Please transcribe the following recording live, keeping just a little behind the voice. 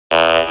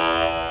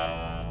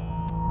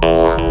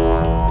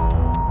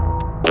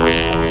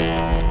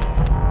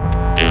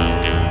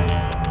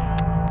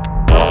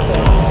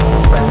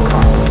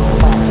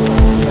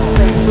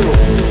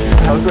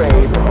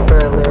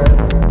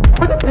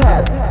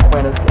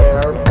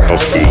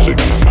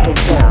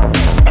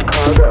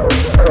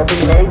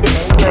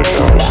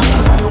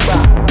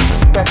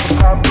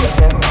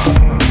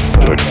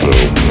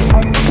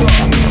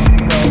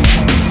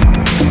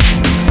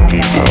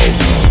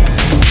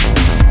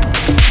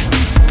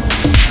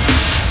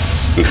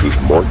This is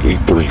Mark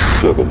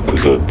 837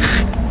 presents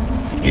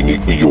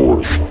Uniquely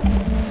Yours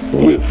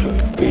with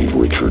Dave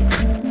Richards.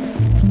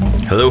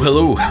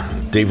 Hello.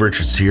 Dave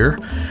Richards here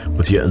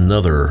with yet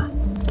another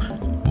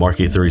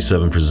Mark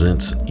 837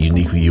 presents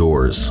Uniquely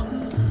Yours.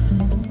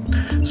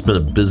 It's been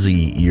a busy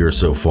year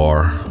so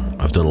far.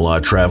 I've done a lot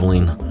of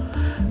traveling.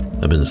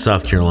 I've been to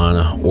South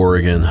Carolina,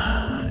 Oregon,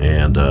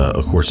 and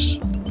of course,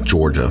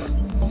 Georgia.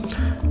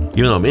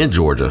 Even though I'm in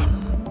Georgia,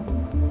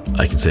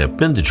 I can say I've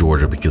been to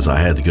Georgia because I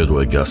had to go to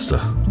Augusta.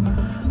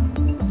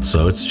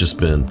 So it's just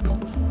been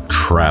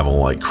travel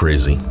like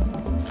crazy.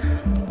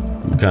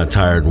 I'm kind of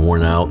tired and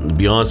worn out. And to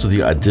be honest with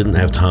you, I didn't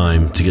have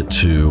time to get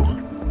to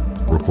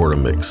record a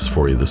mix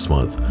for you this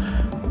month.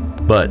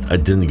 But I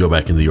didn't go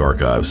back into the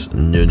archives.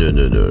 No.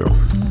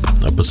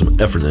 I put some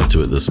effort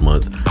into it this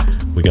month.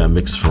 We got a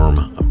mix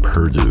from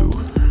Purdue.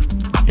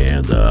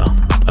 And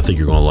I think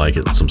you're going to like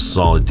it. Some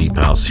solid deep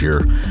house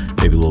here.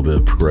 Maybe a little bit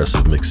of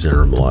progressive mixed in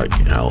or melodic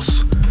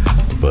house.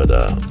 But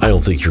I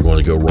don't think you're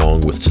going to go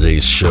wrong with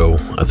today's show.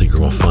 I think you're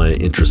going to find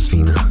it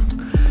interesting,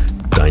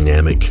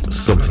 dynamic,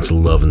 something to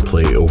love and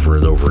play over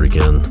and over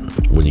again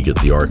when you get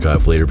the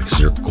archive later, because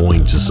you're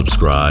going to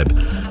subscribe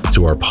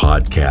to our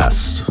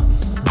podcast.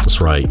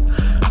 That's right.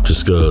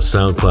 Just go to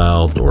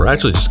SoundCloud, or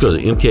actually just go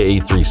to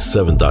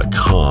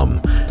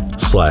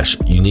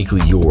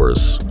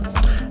mka37.com/uniquelyyours,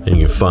 and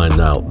you can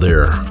find out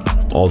there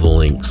all the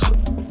links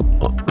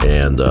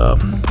and,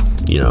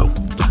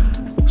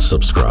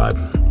 subscribe.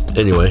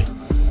 Anyway,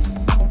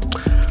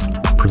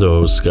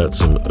 Purdue's got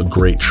some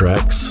great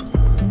tracks,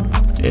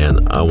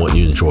 and I want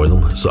you to enjoy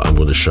them, so I'm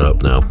going to shut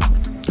up now.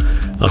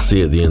 I'll see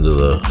you at the end of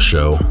the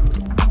show,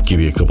 give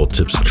you a couple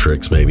tips and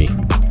tricks maybe,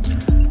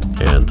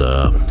 and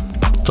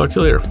talk to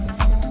you later.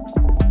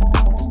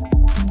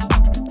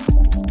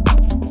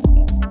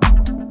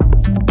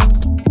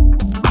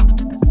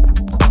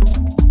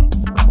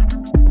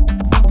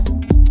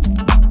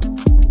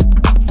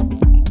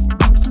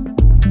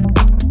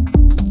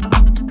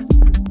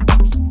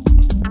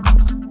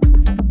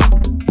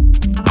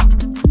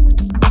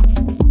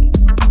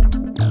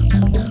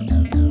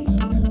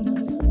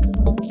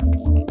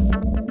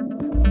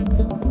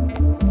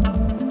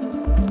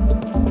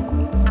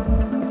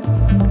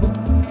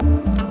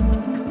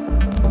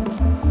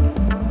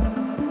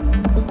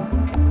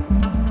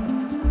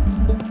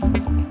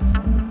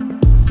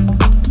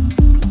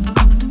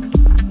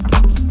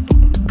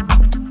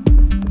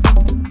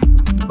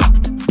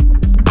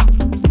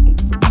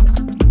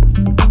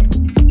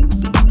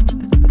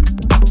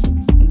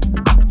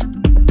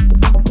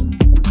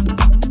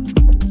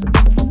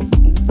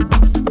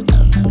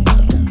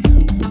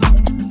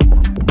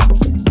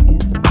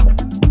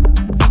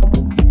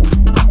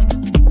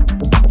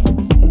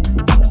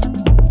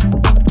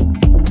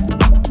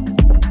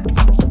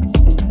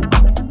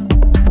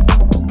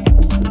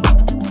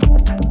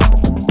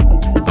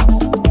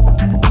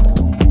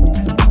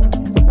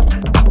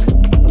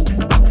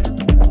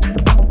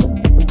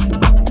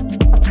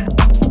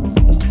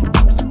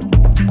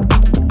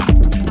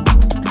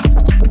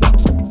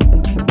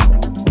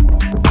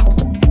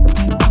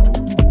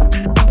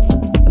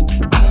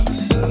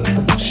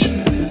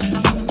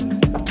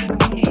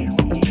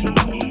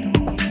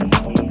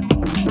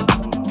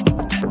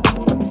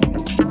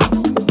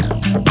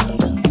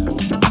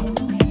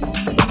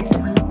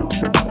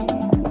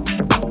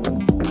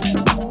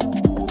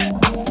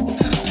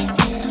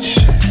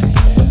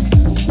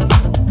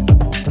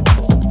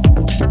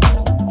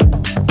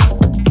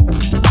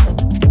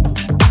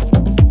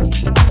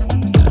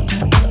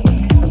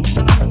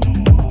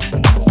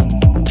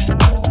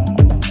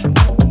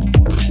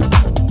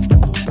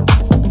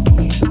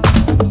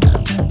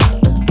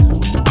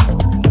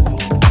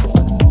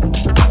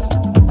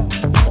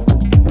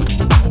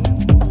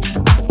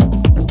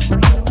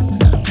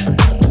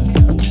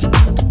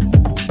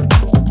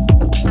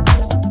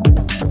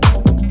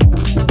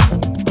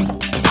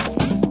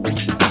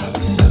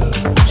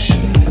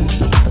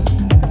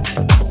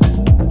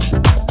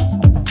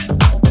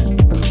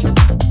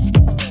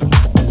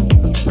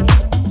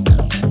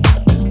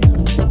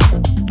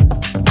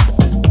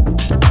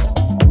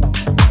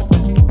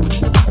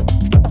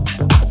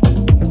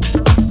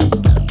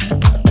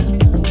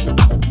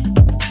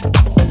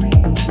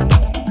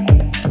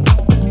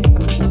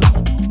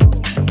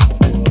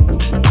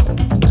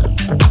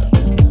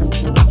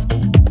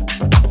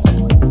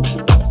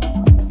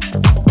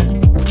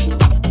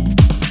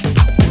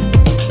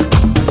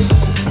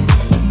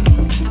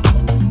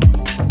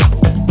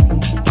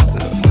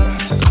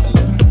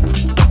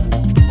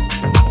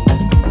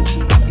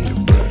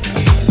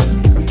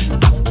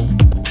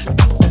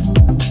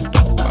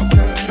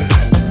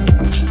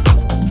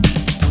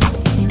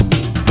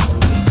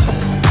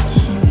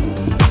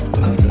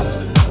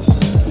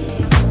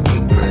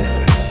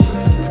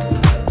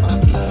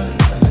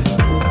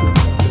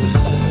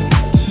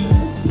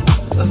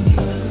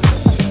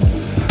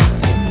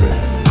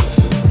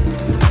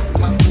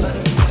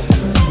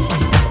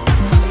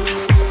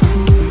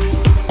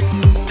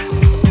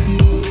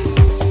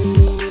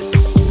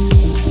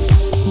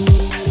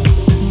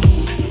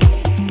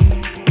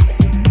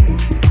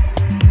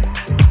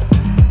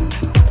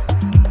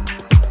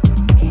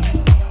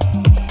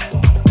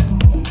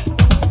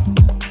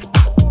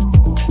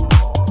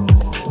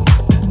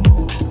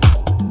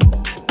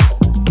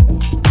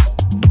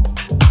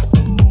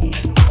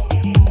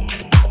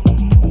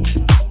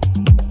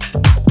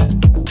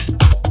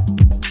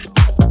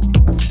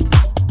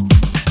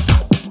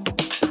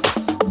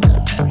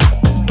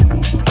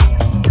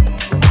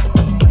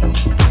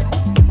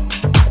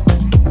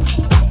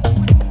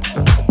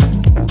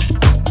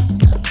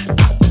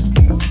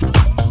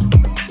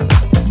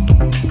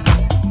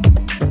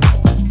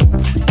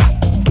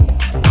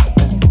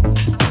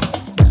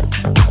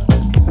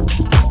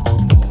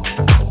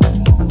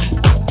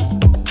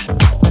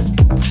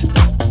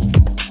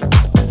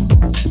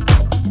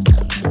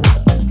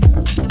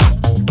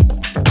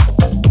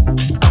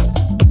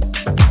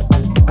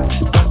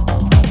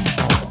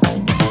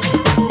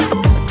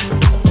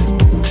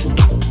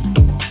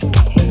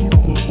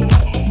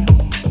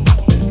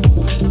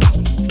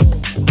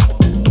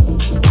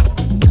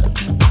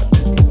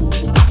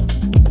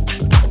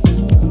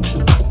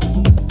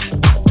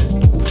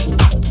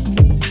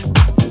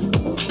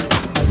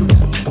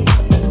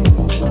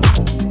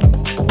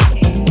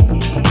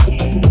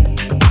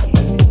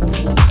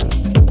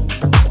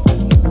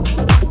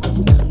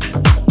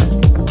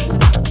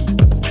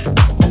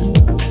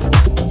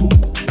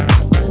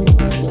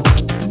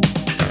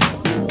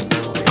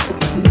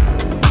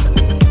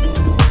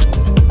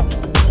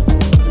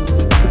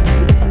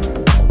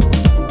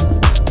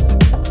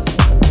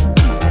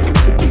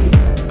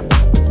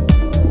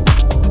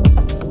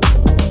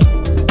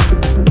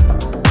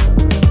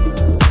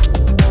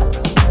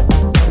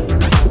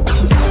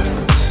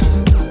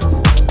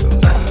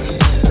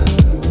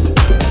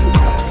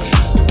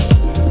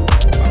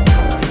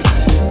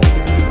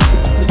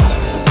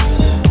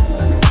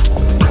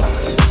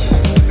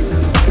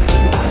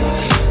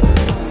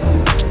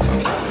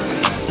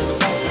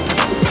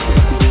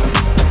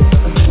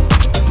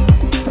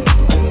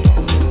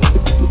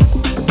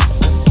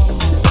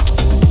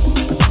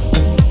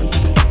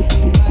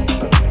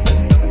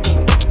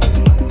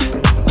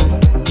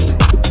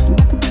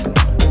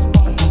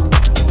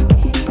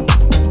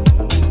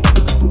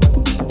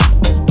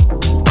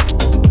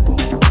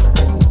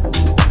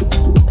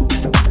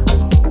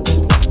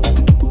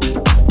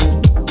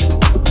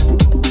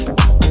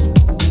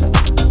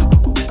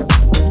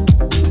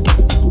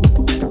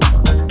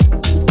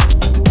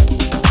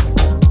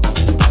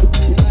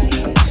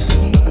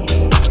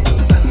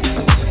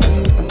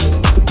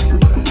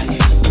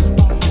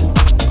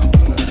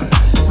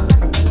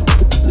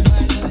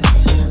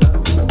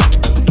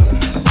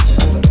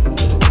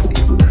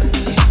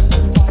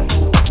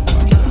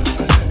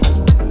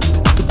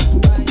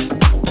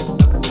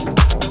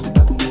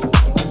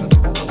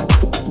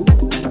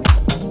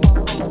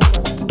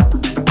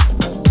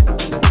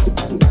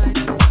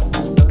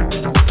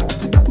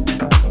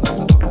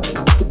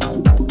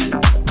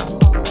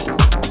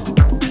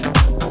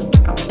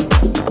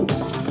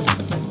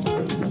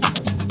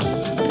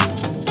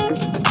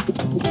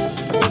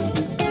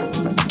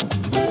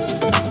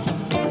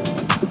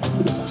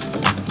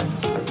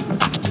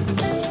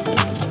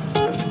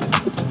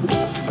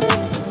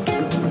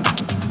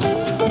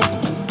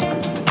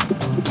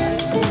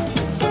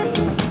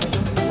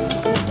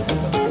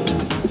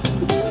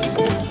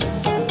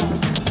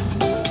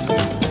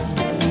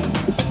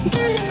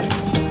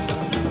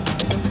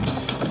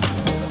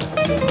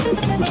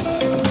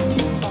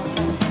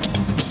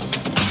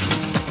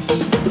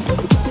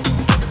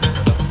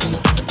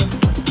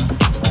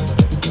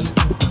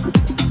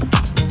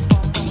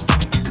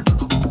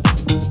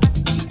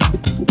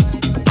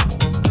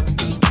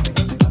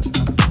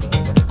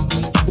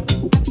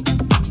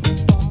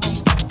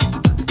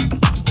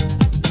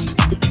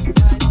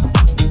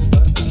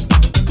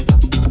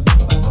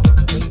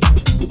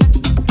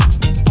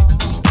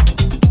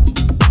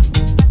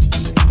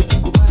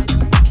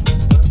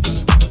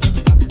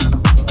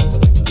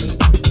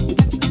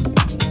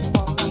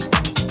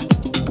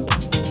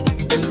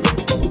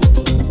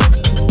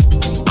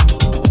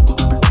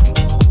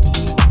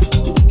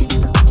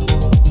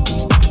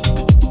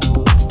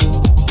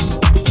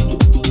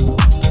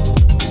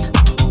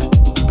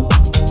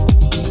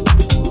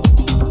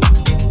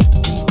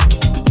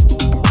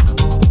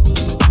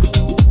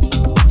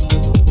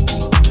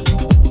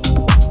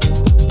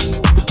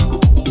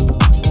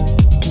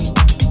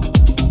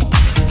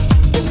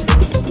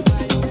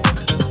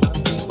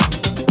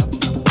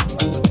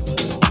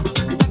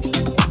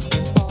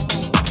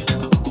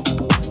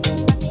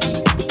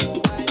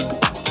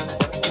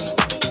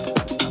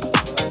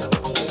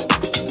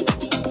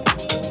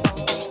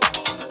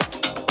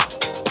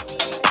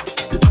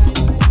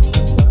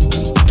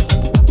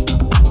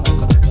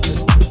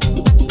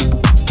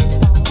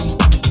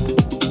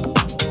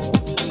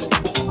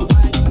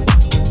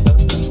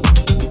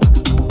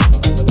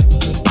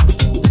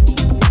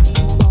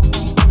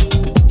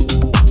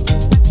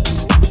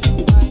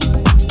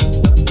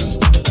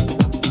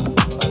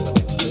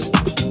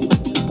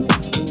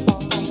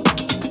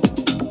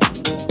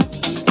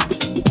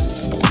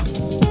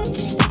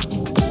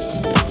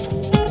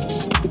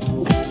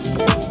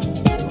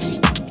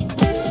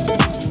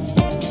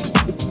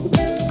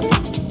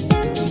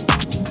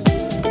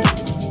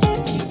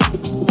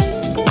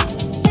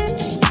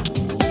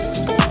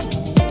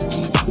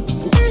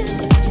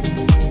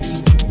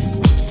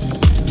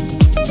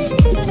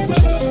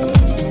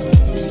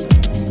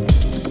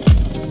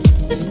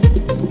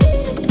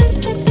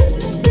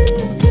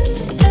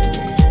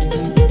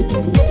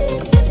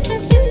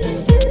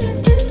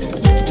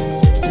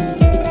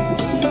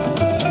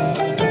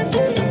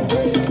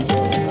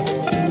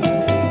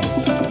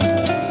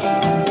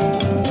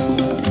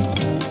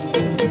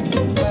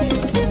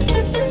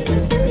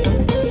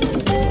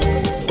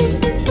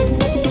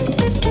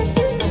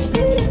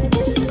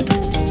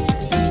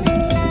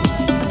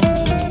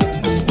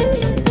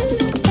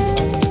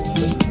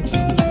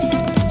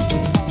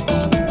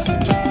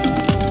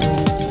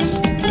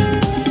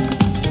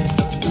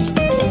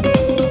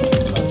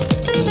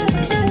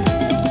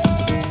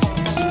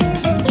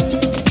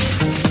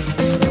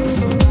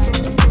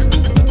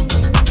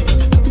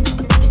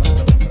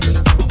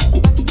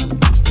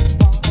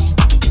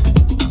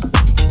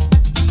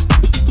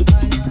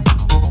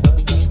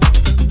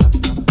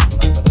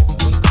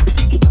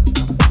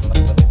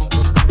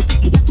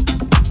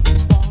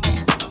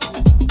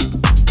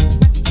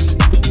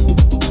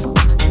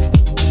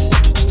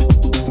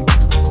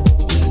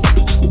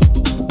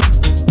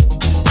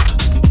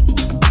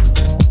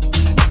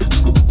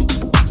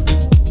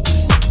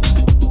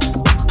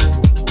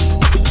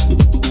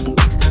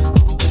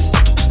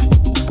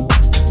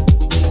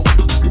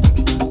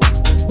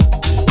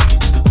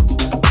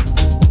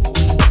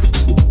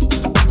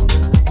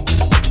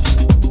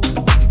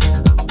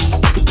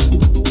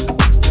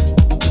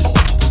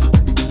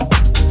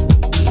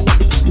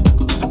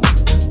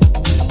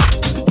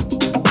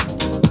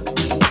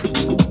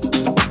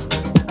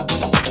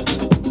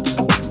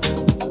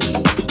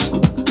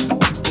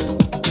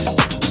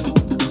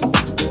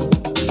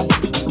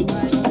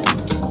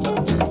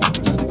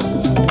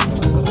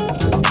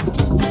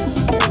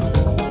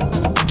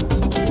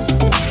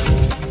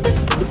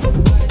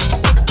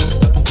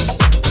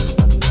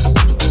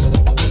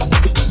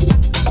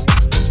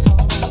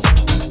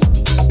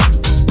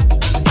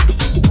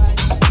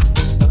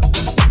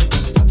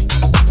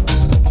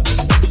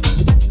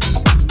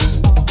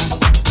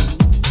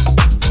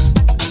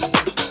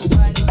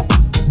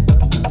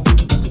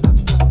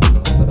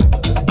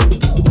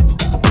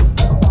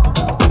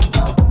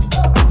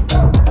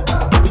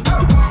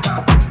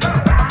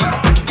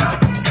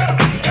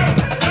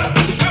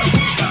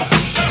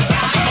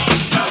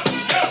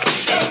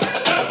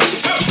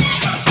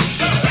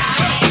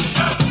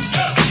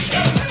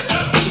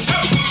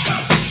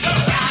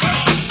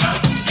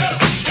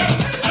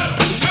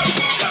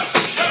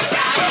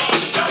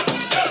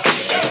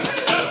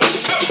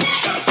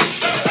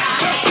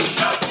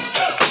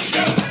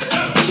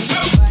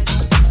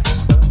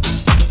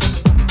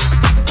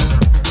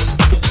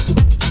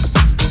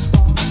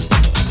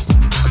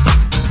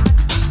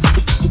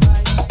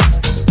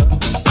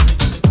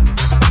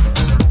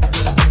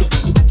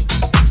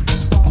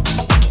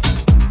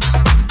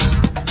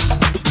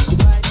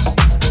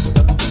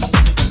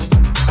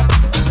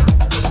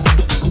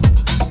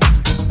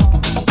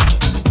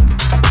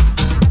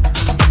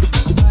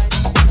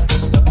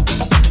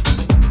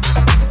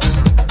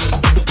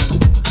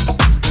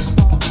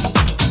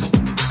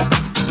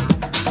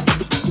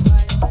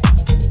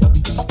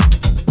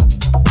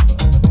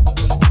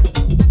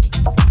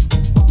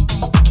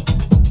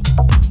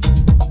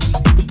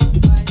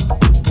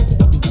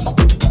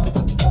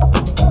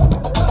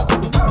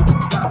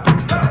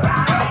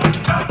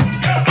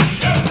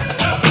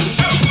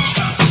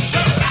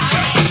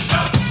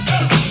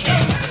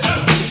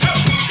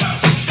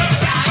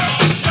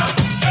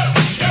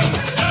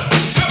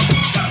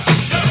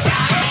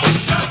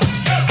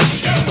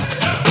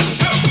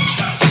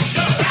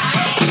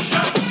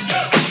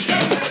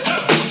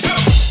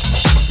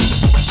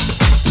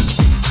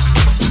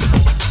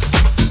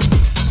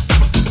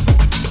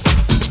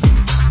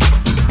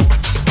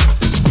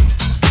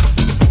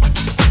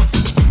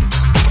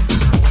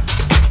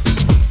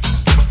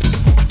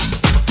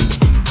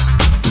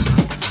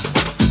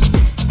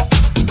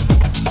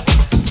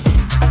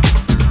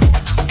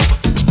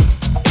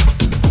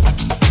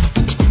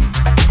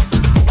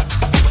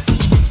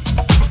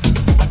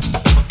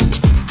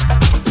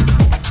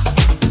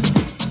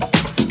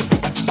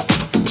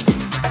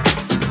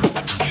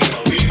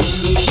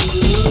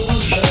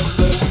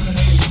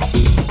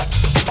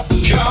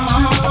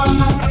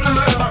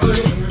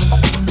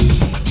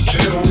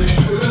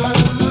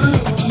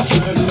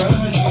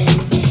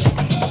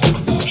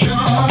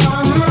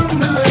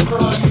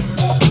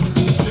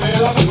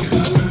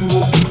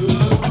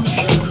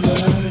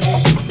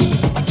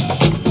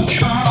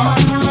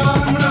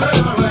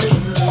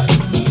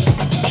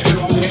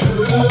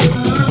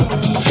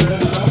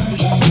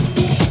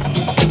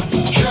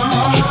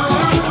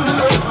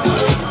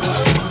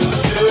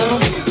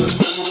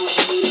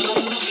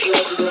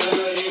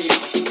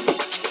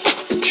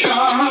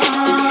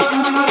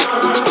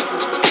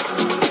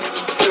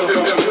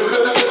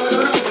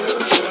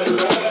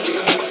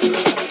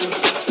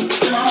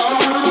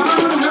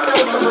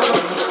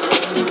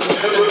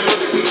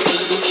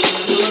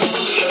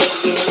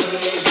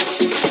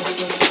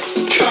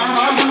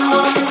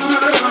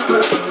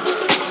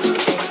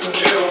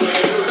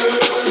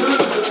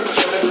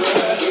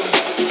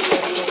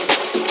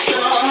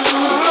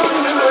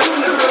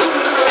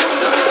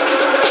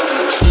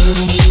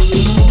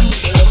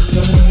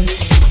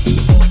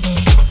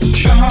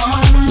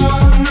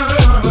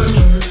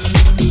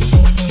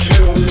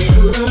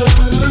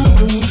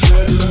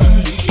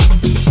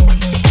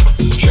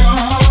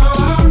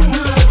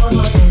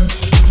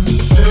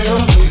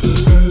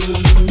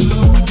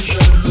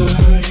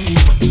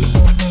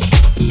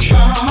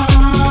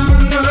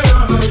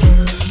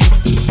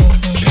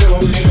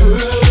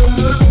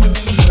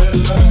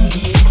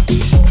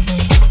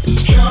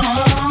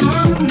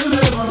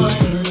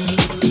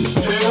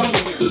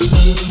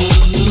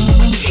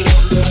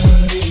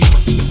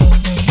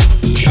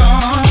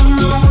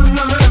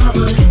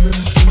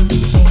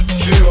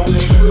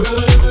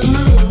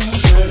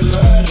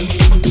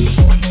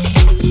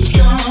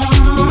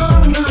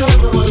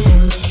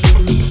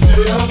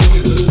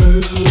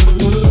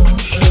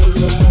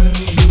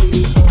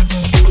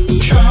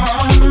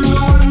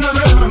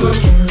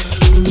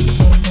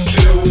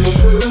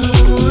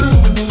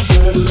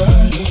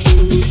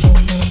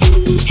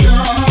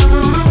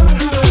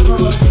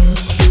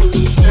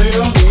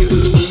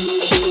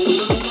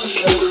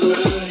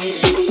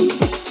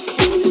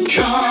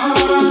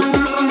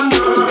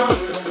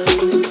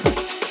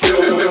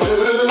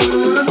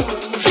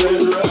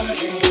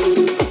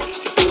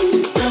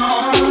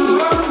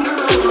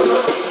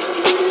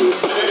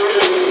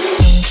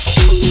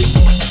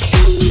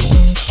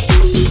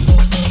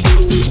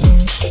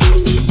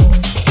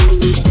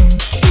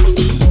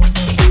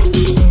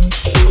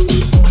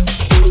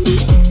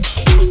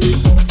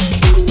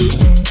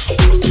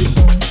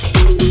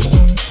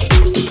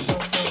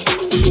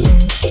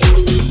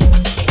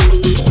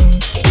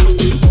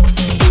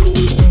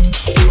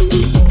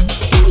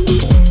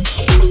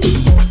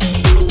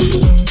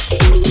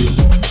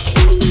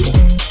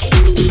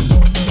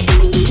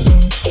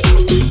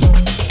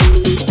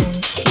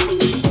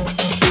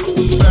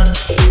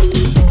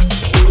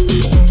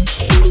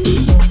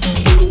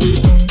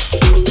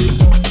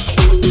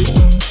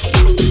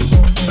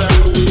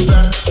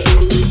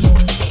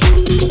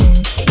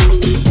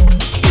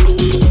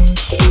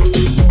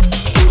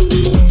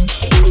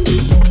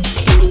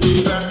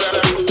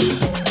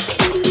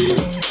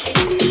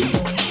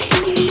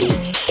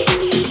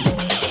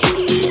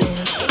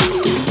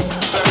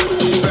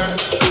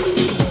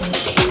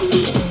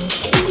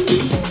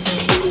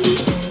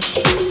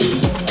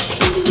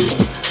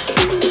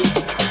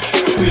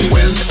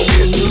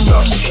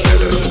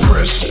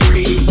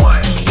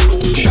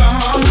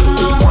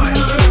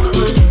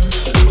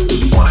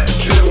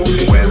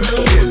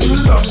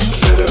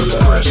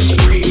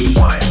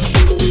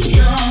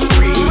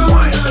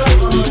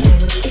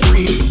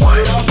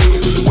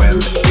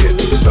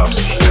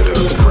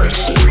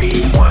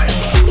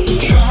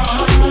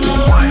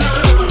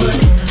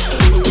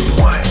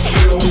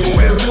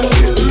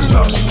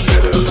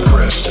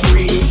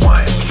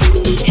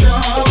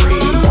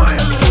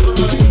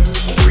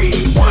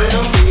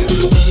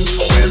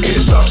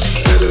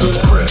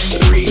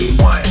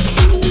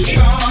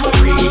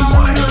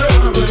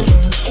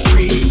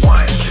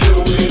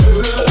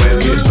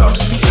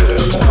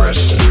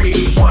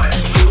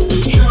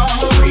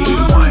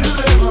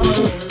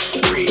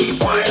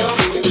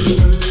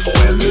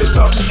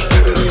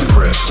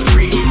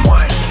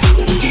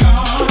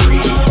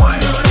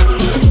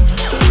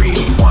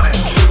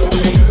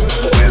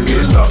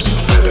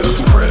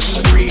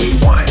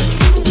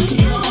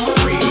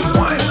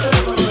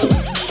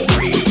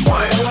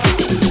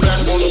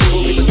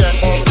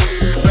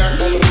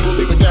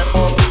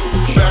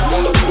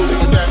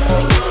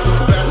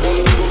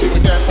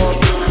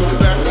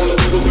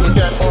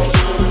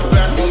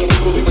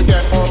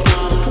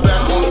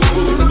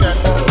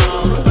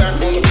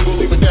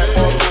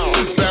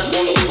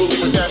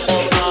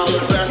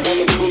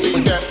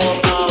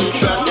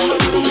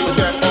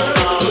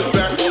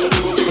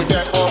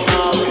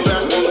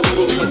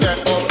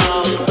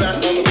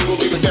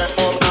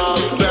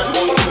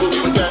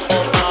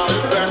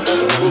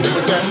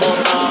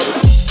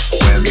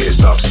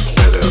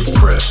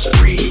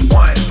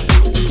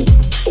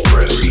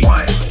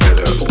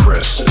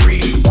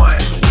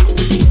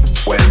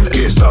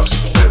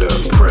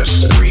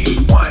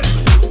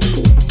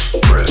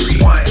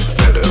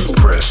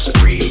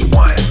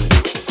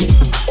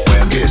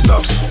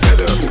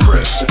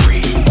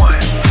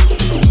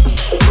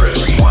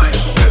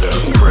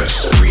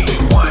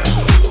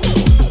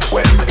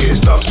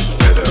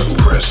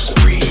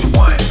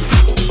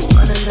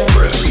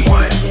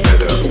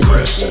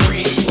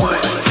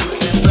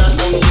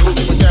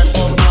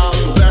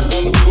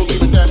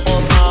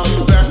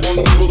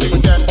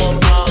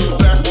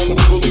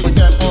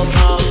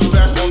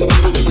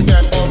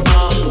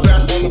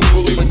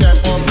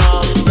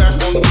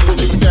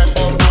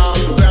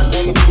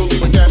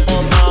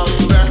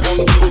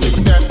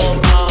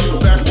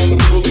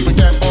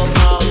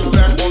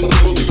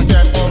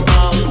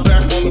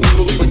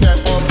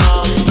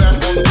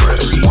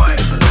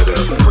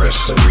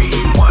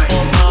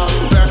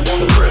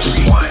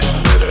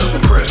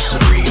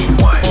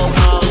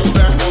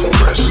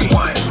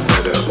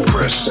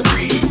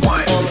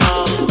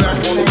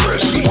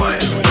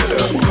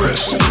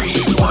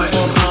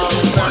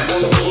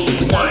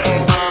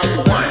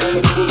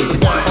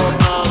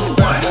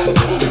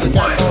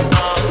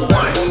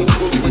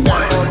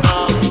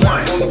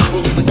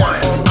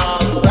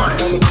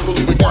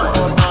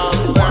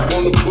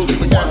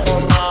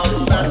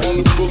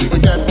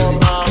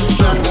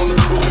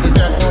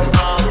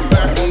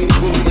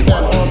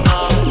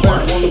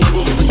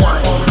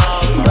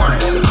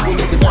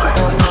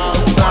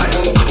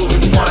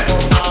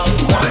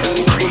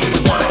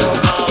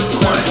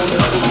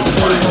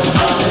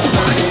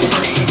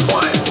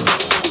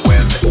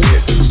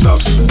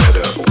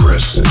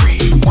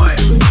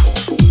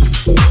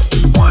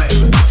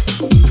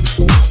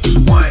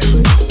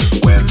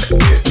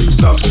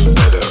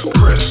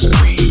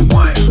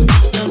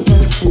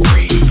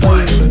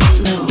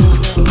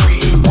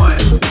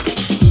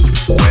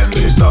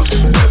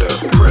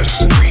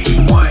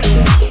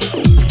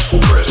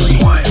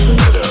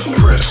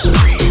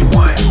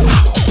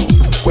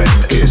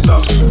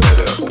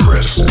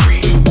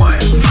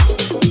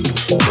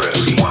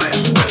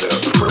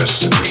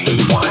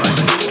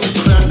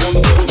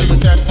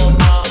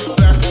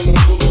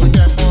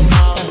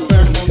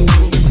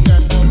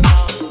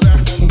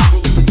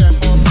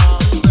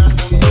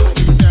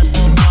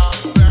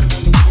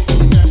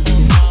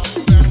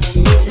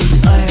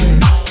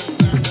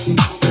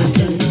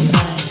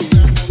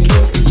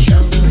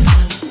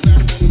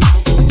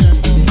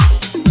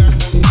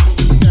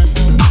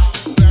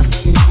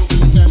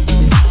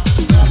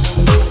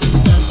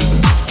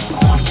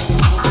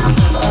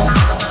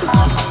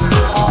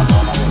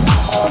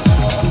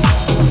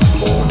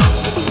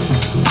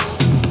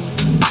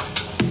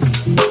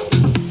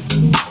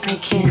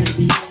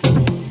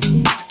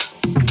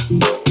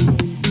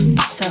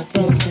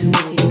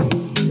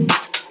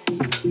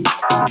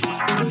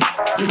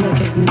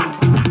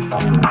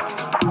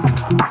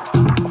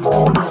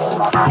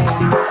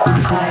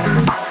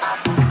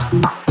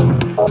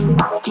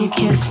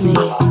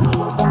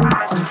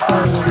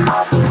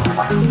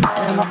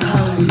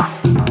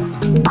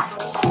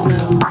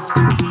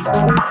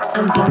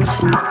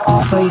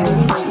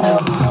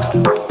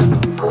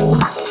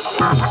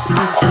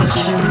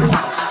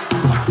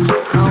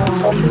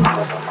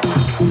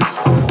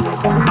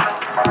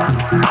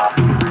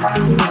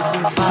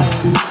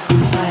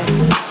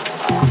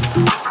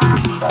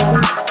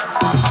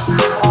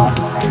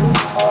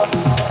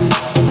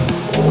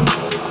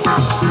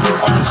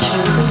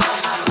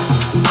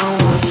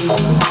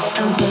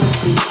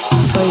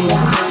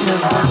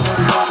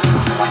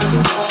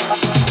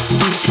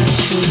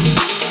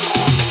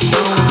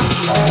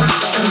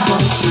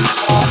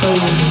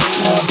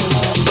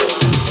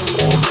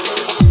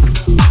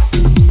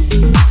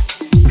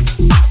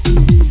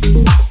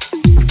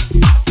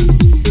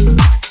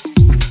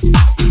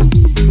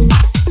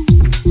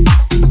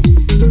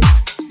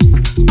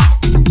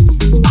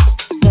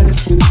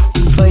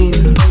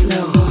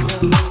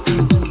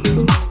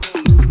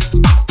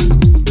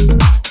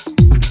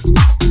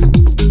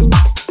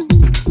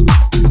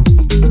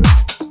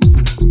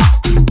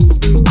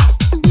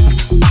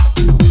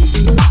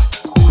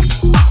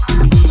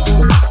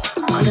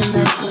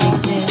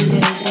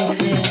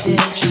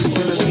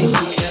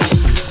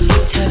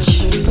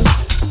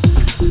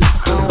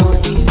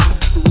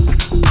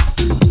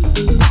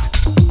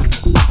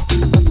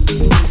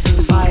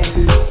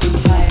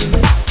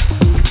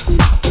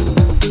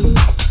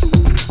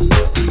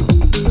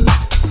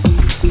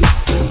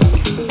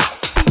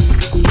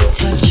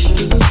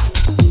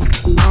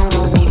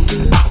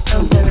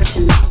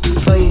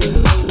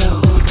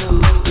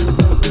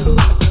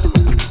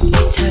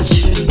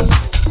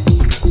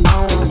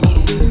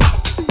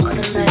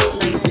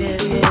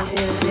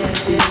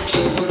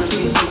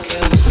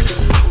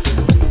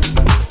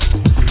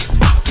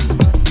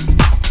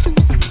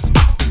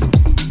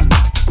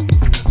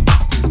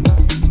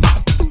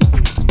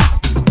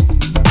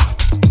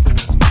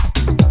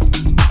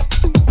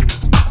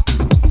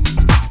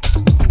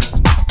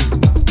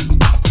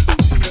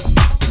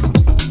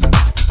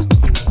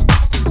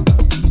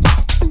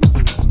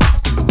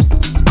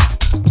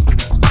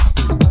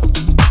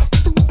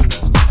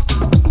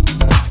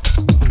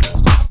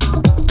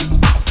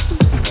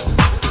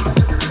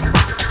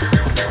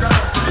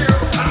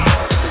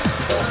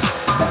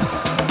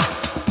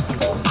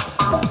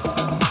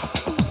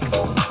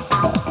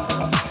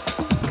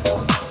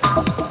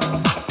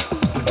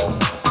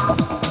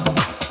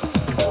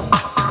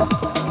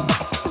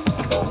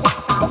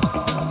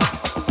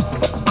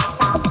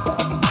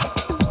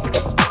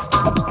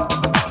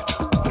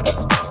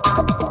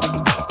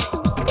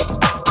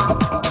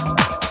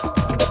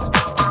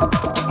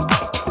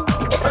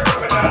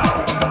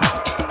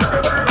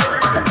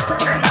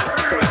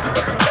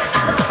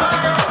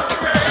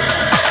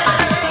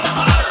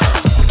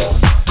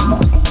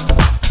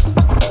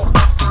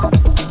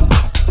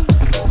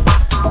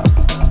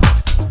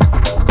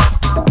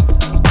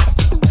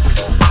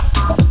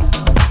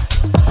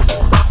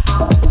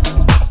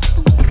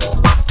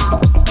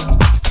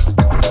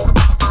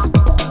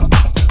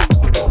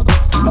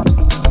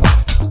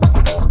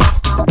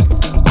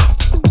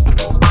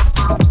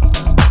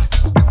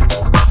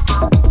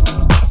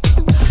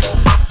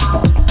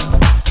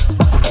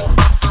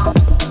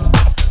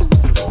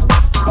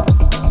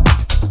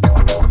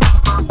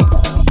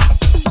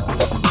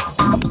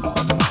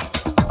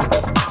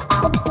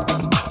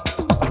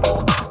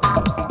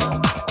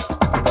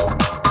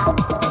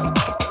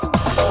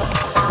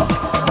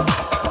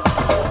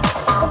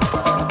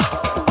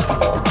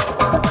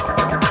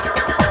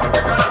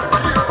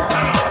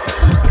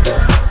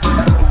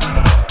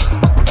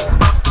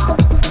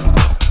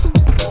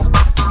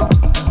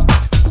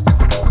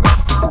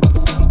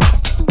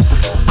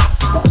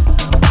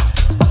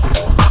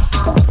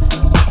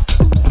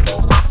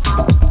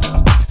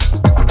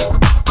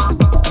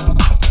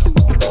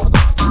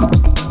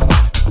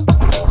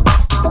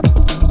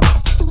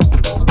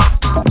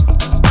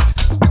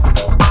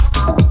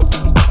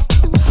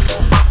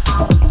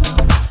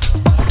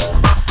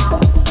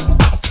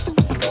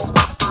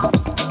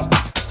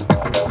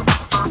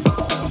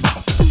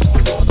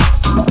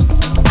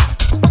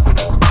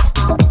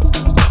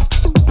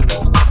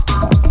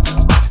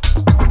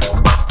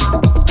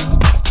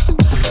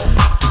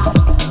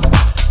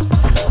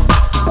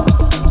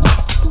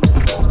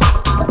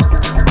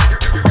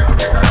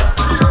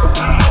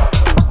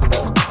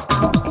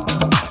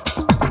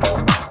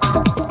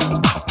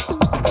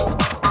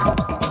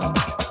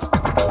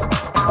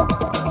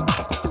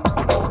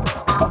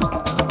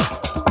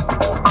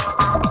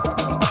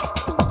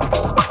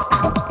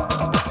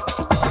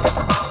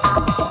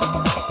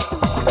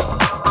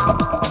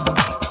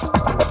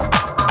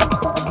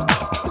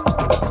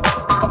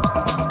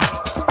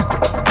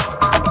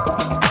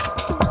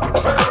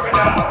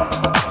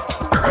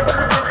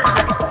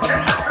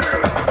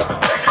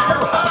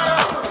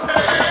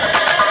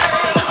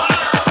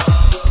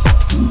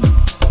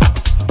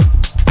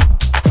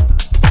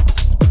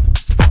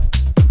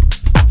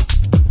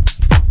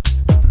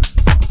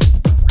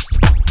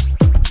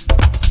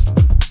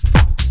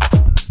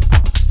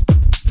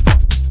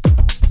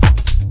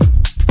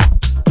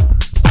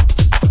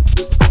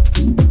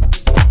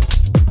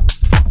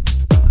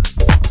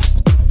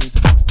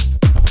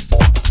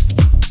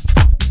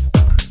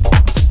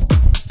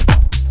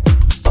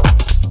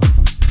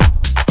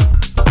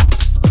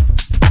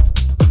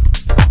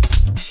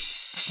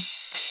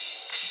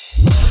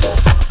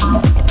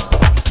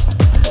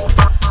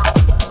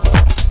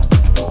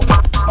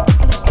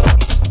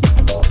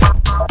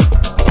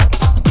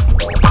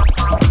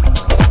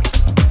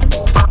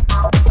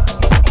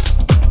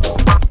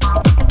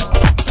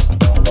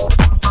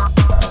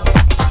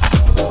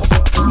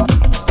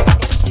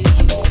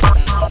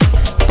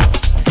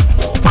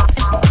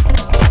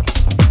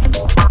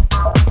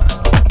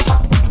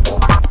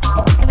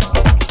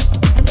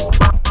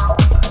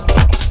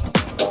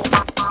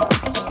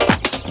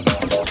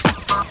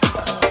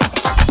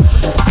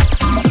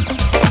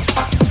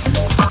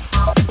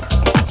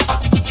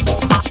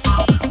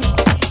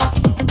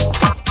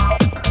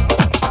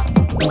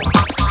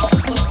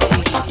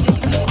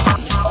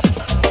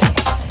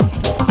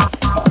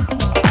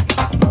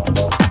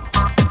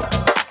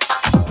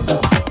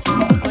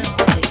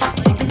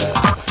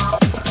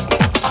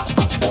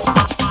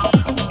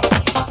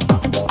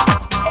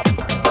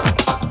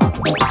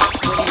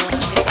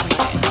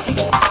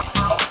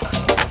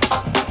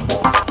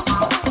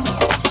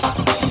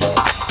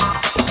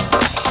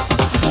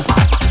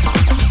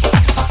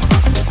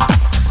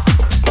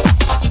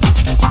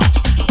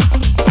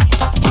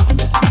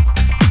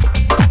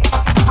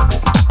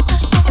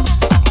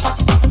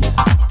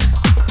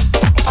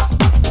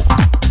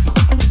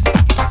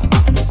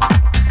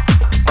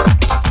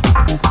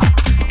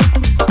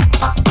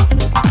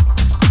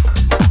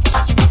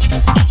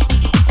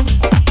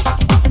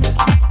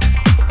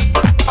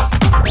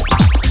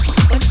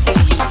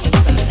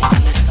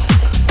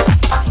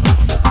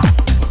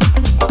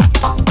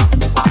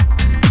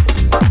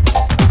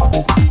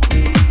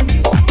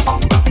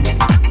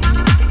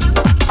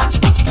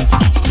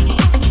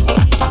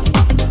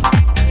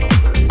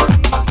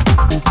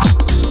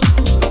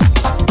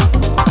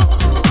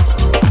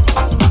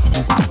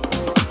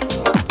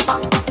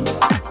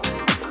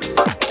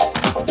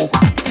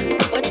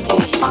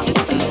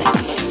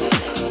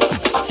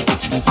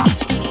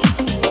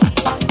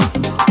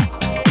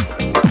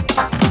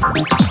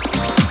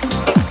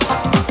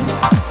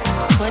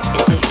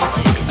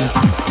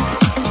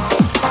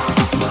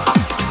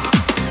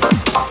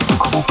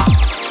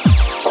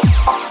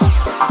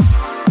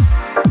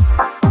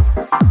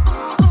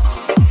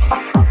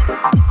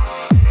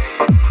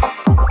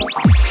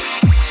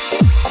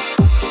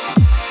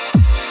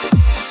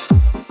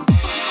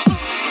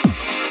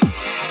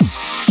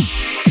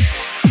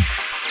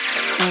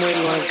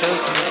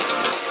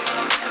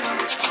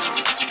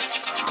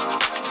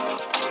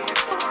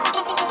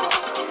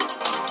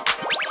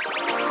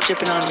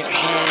 dripping on your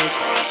head,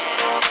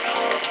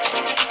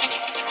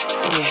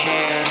 in your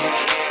hair.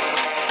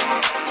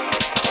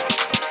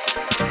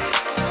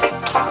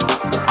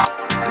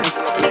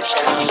 Listen to your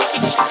shower.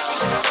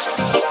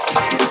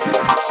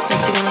 Just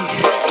makes you want to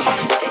dance.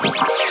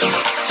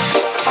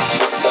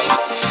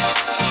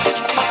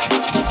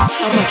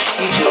 How much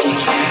future do you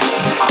have?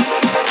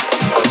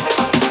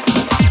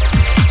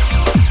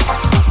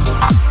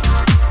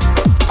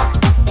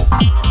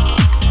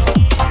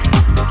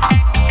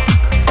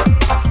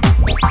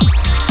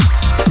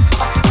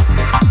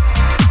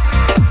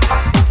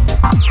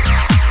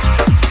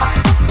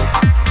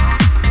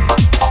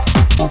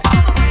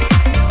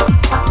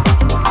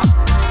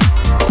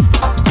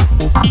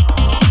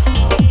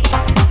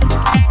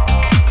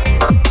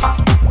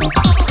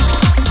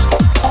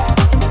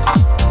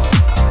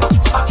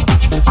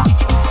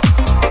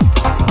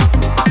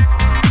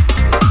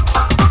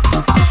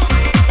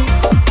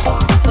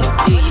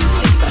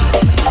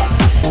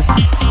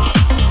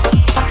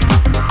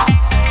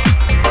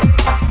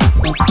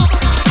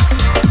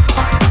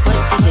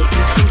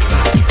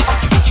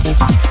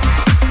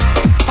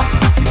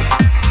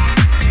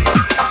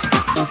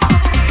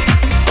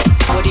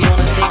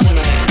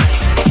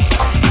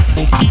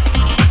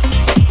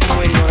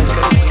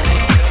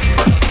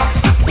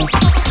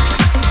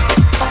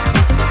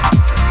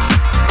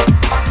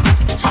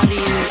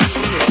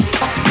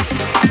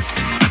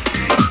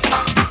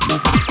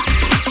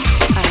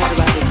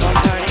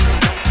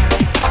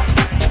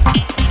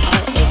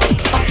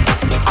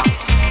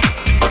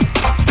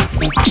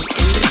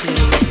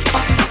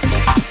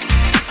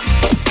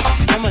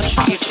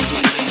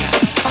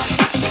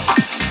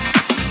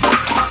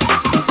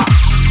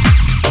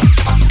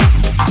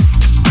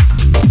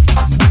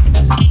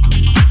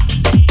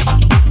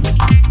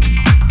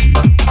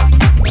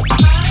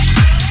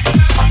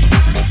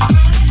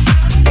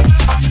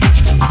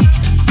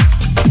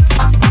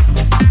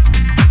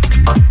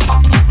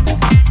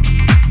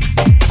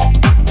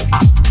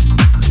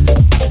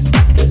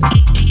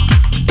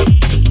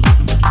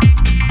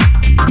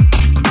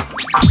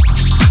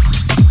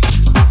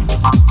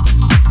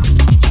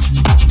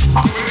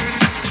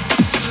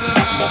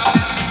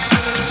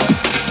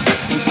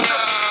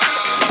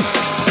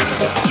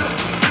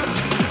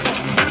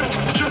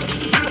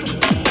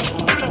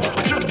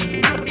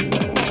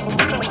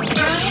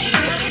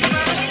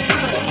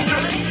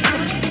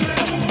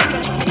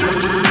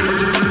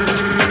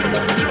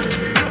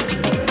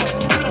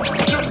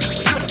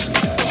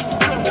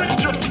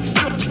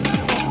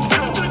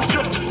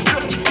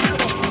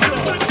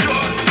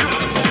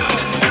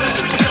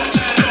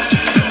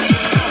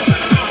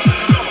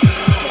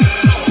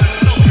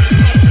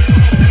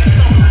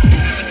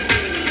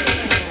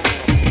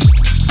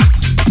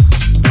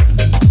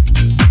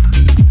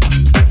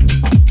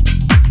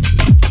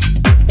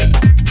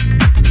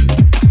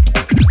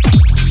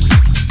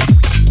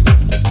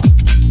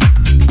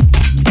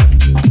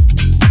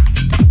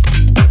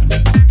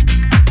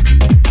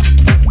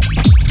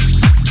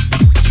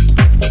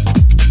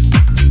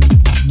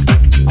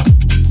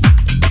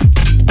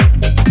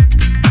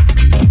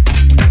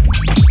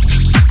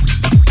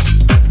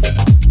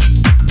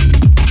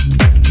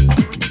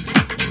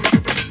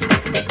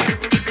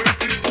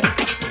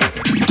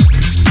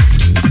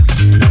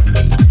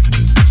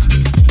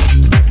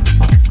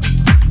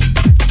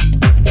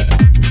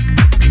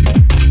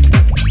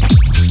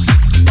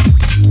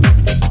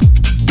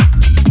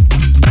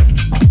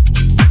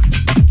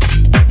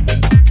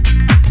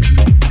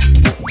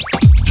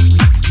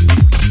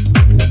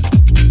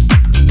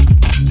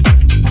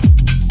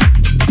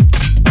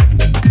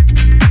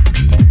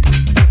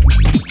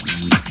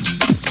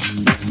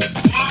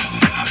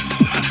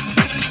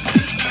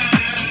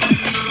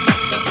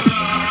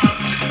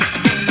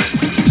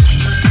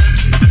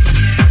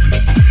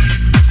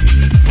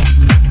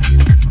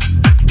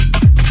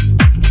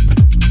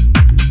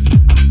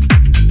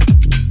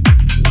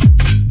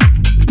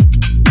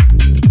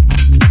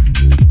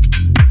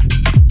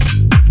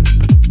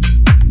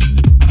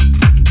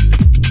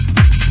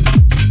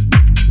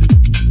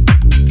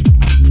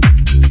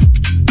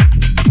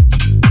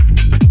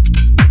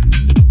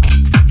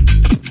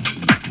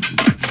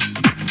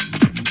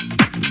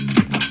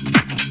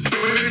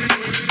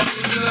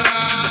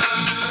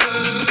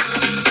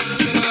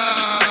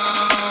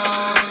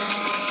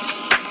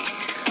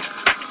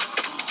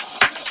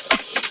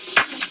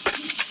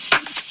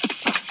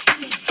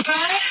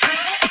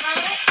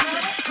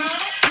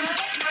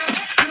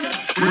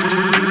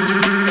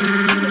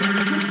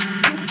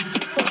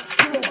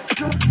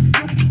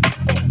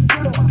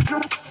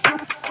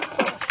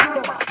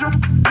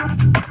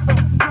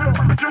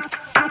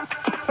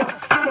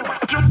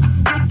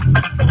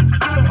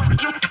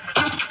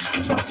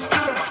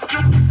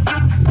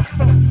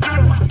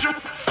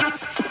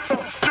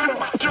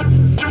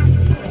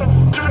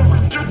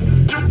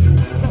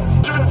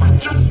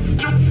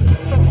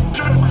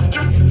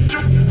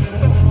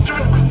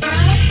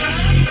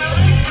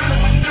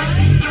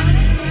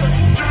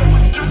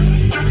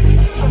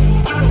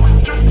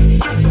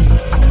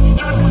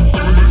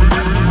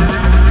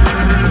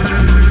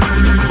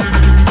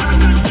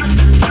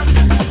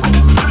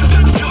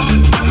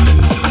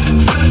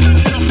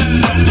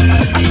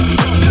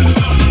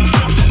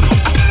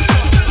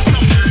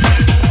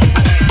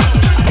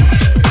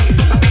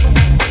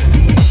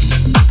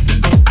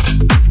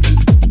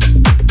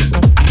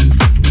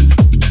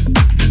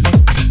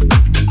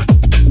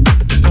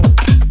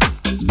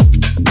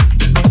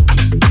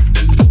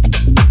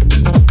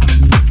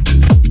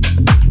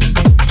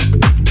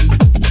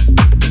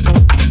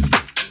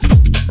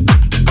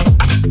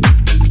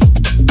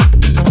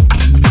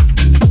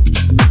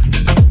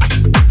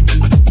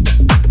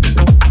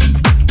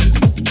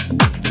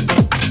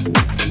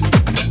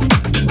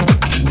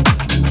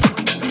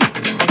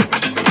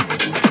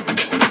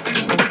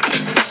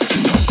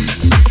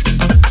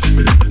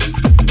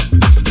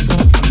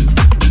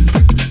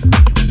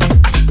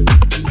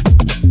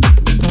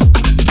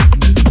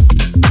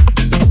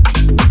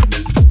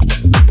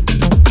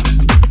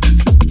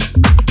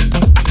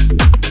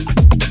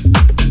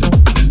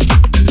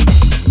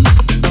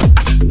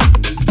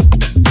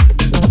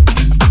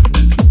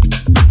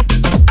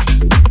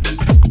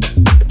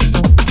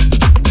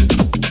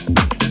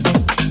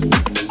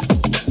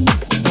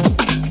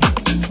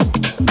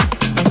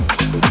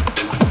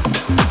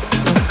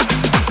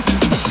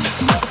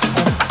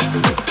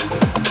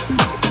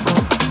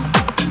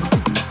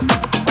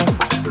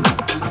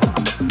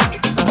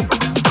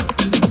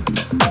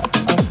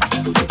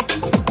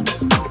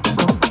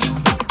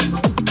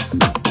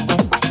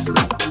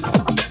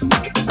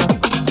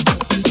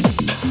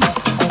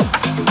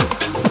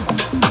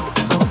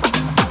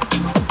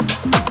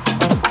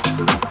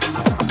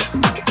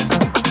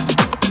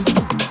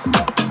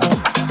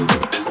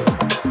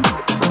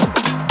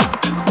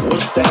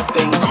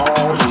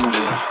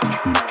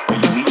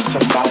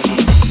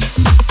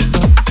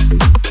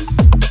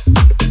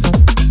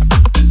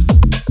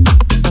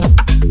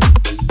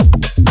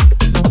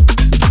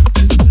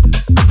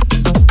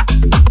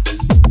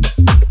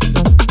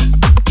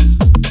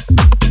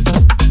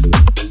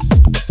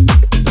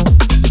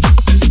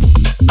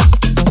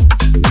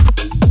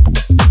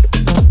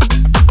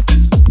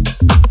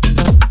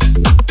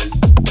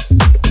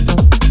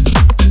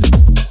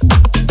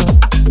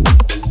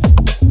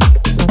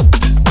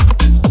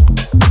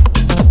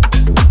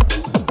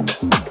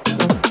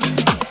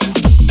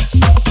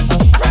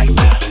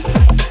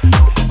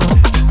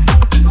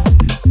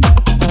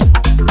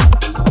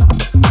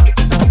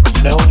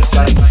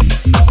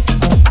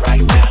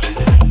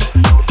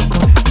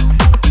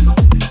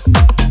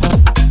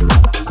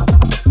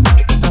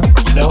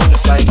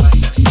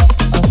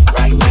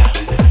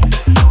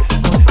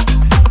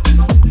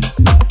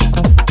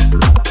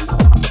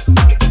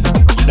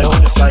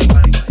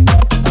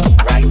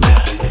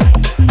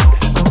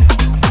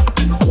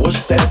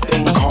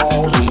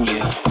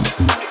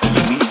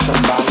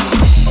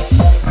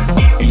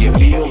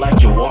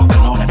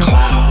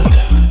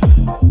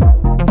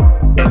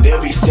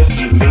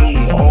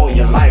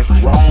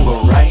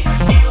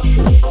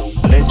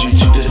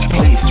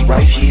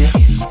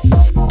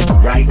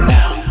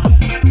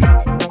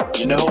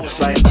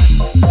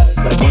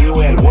 Like when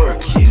you're at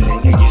work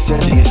and you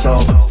said to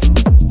yourself,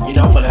 you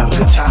know, I'm gonna have a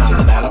good time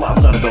tonight.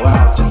 I'm gonna go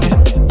out to you.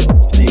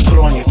 So you put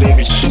on your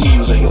favorite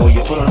shoes or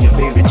you put on your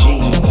favorite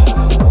jeans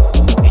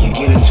and you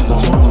get into the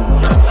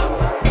mood.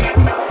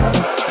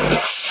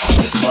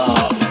 The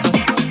club.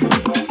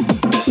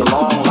 It's a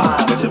long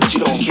line, but you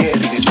don't care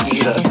because you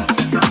need a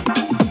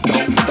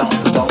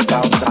don't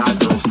outside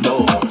those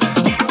doors.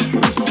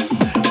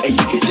 And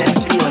you get that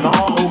feeling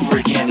all over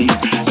again. You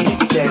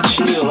get that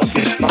chill up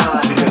your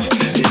spine because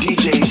the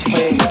DJ's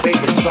playing your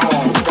favorite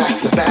songs back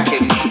to back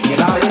and you're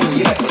not in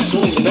yet, but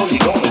soon you know you're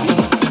gonna be.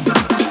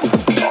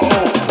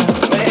 Oh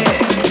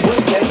man,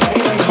 what's that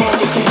feeling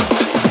called again?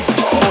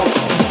 Oh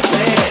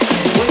man,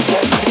 what's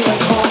that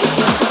feeling called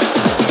again?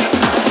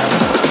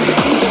 You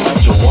feel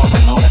like you're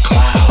walking on a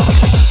cloud.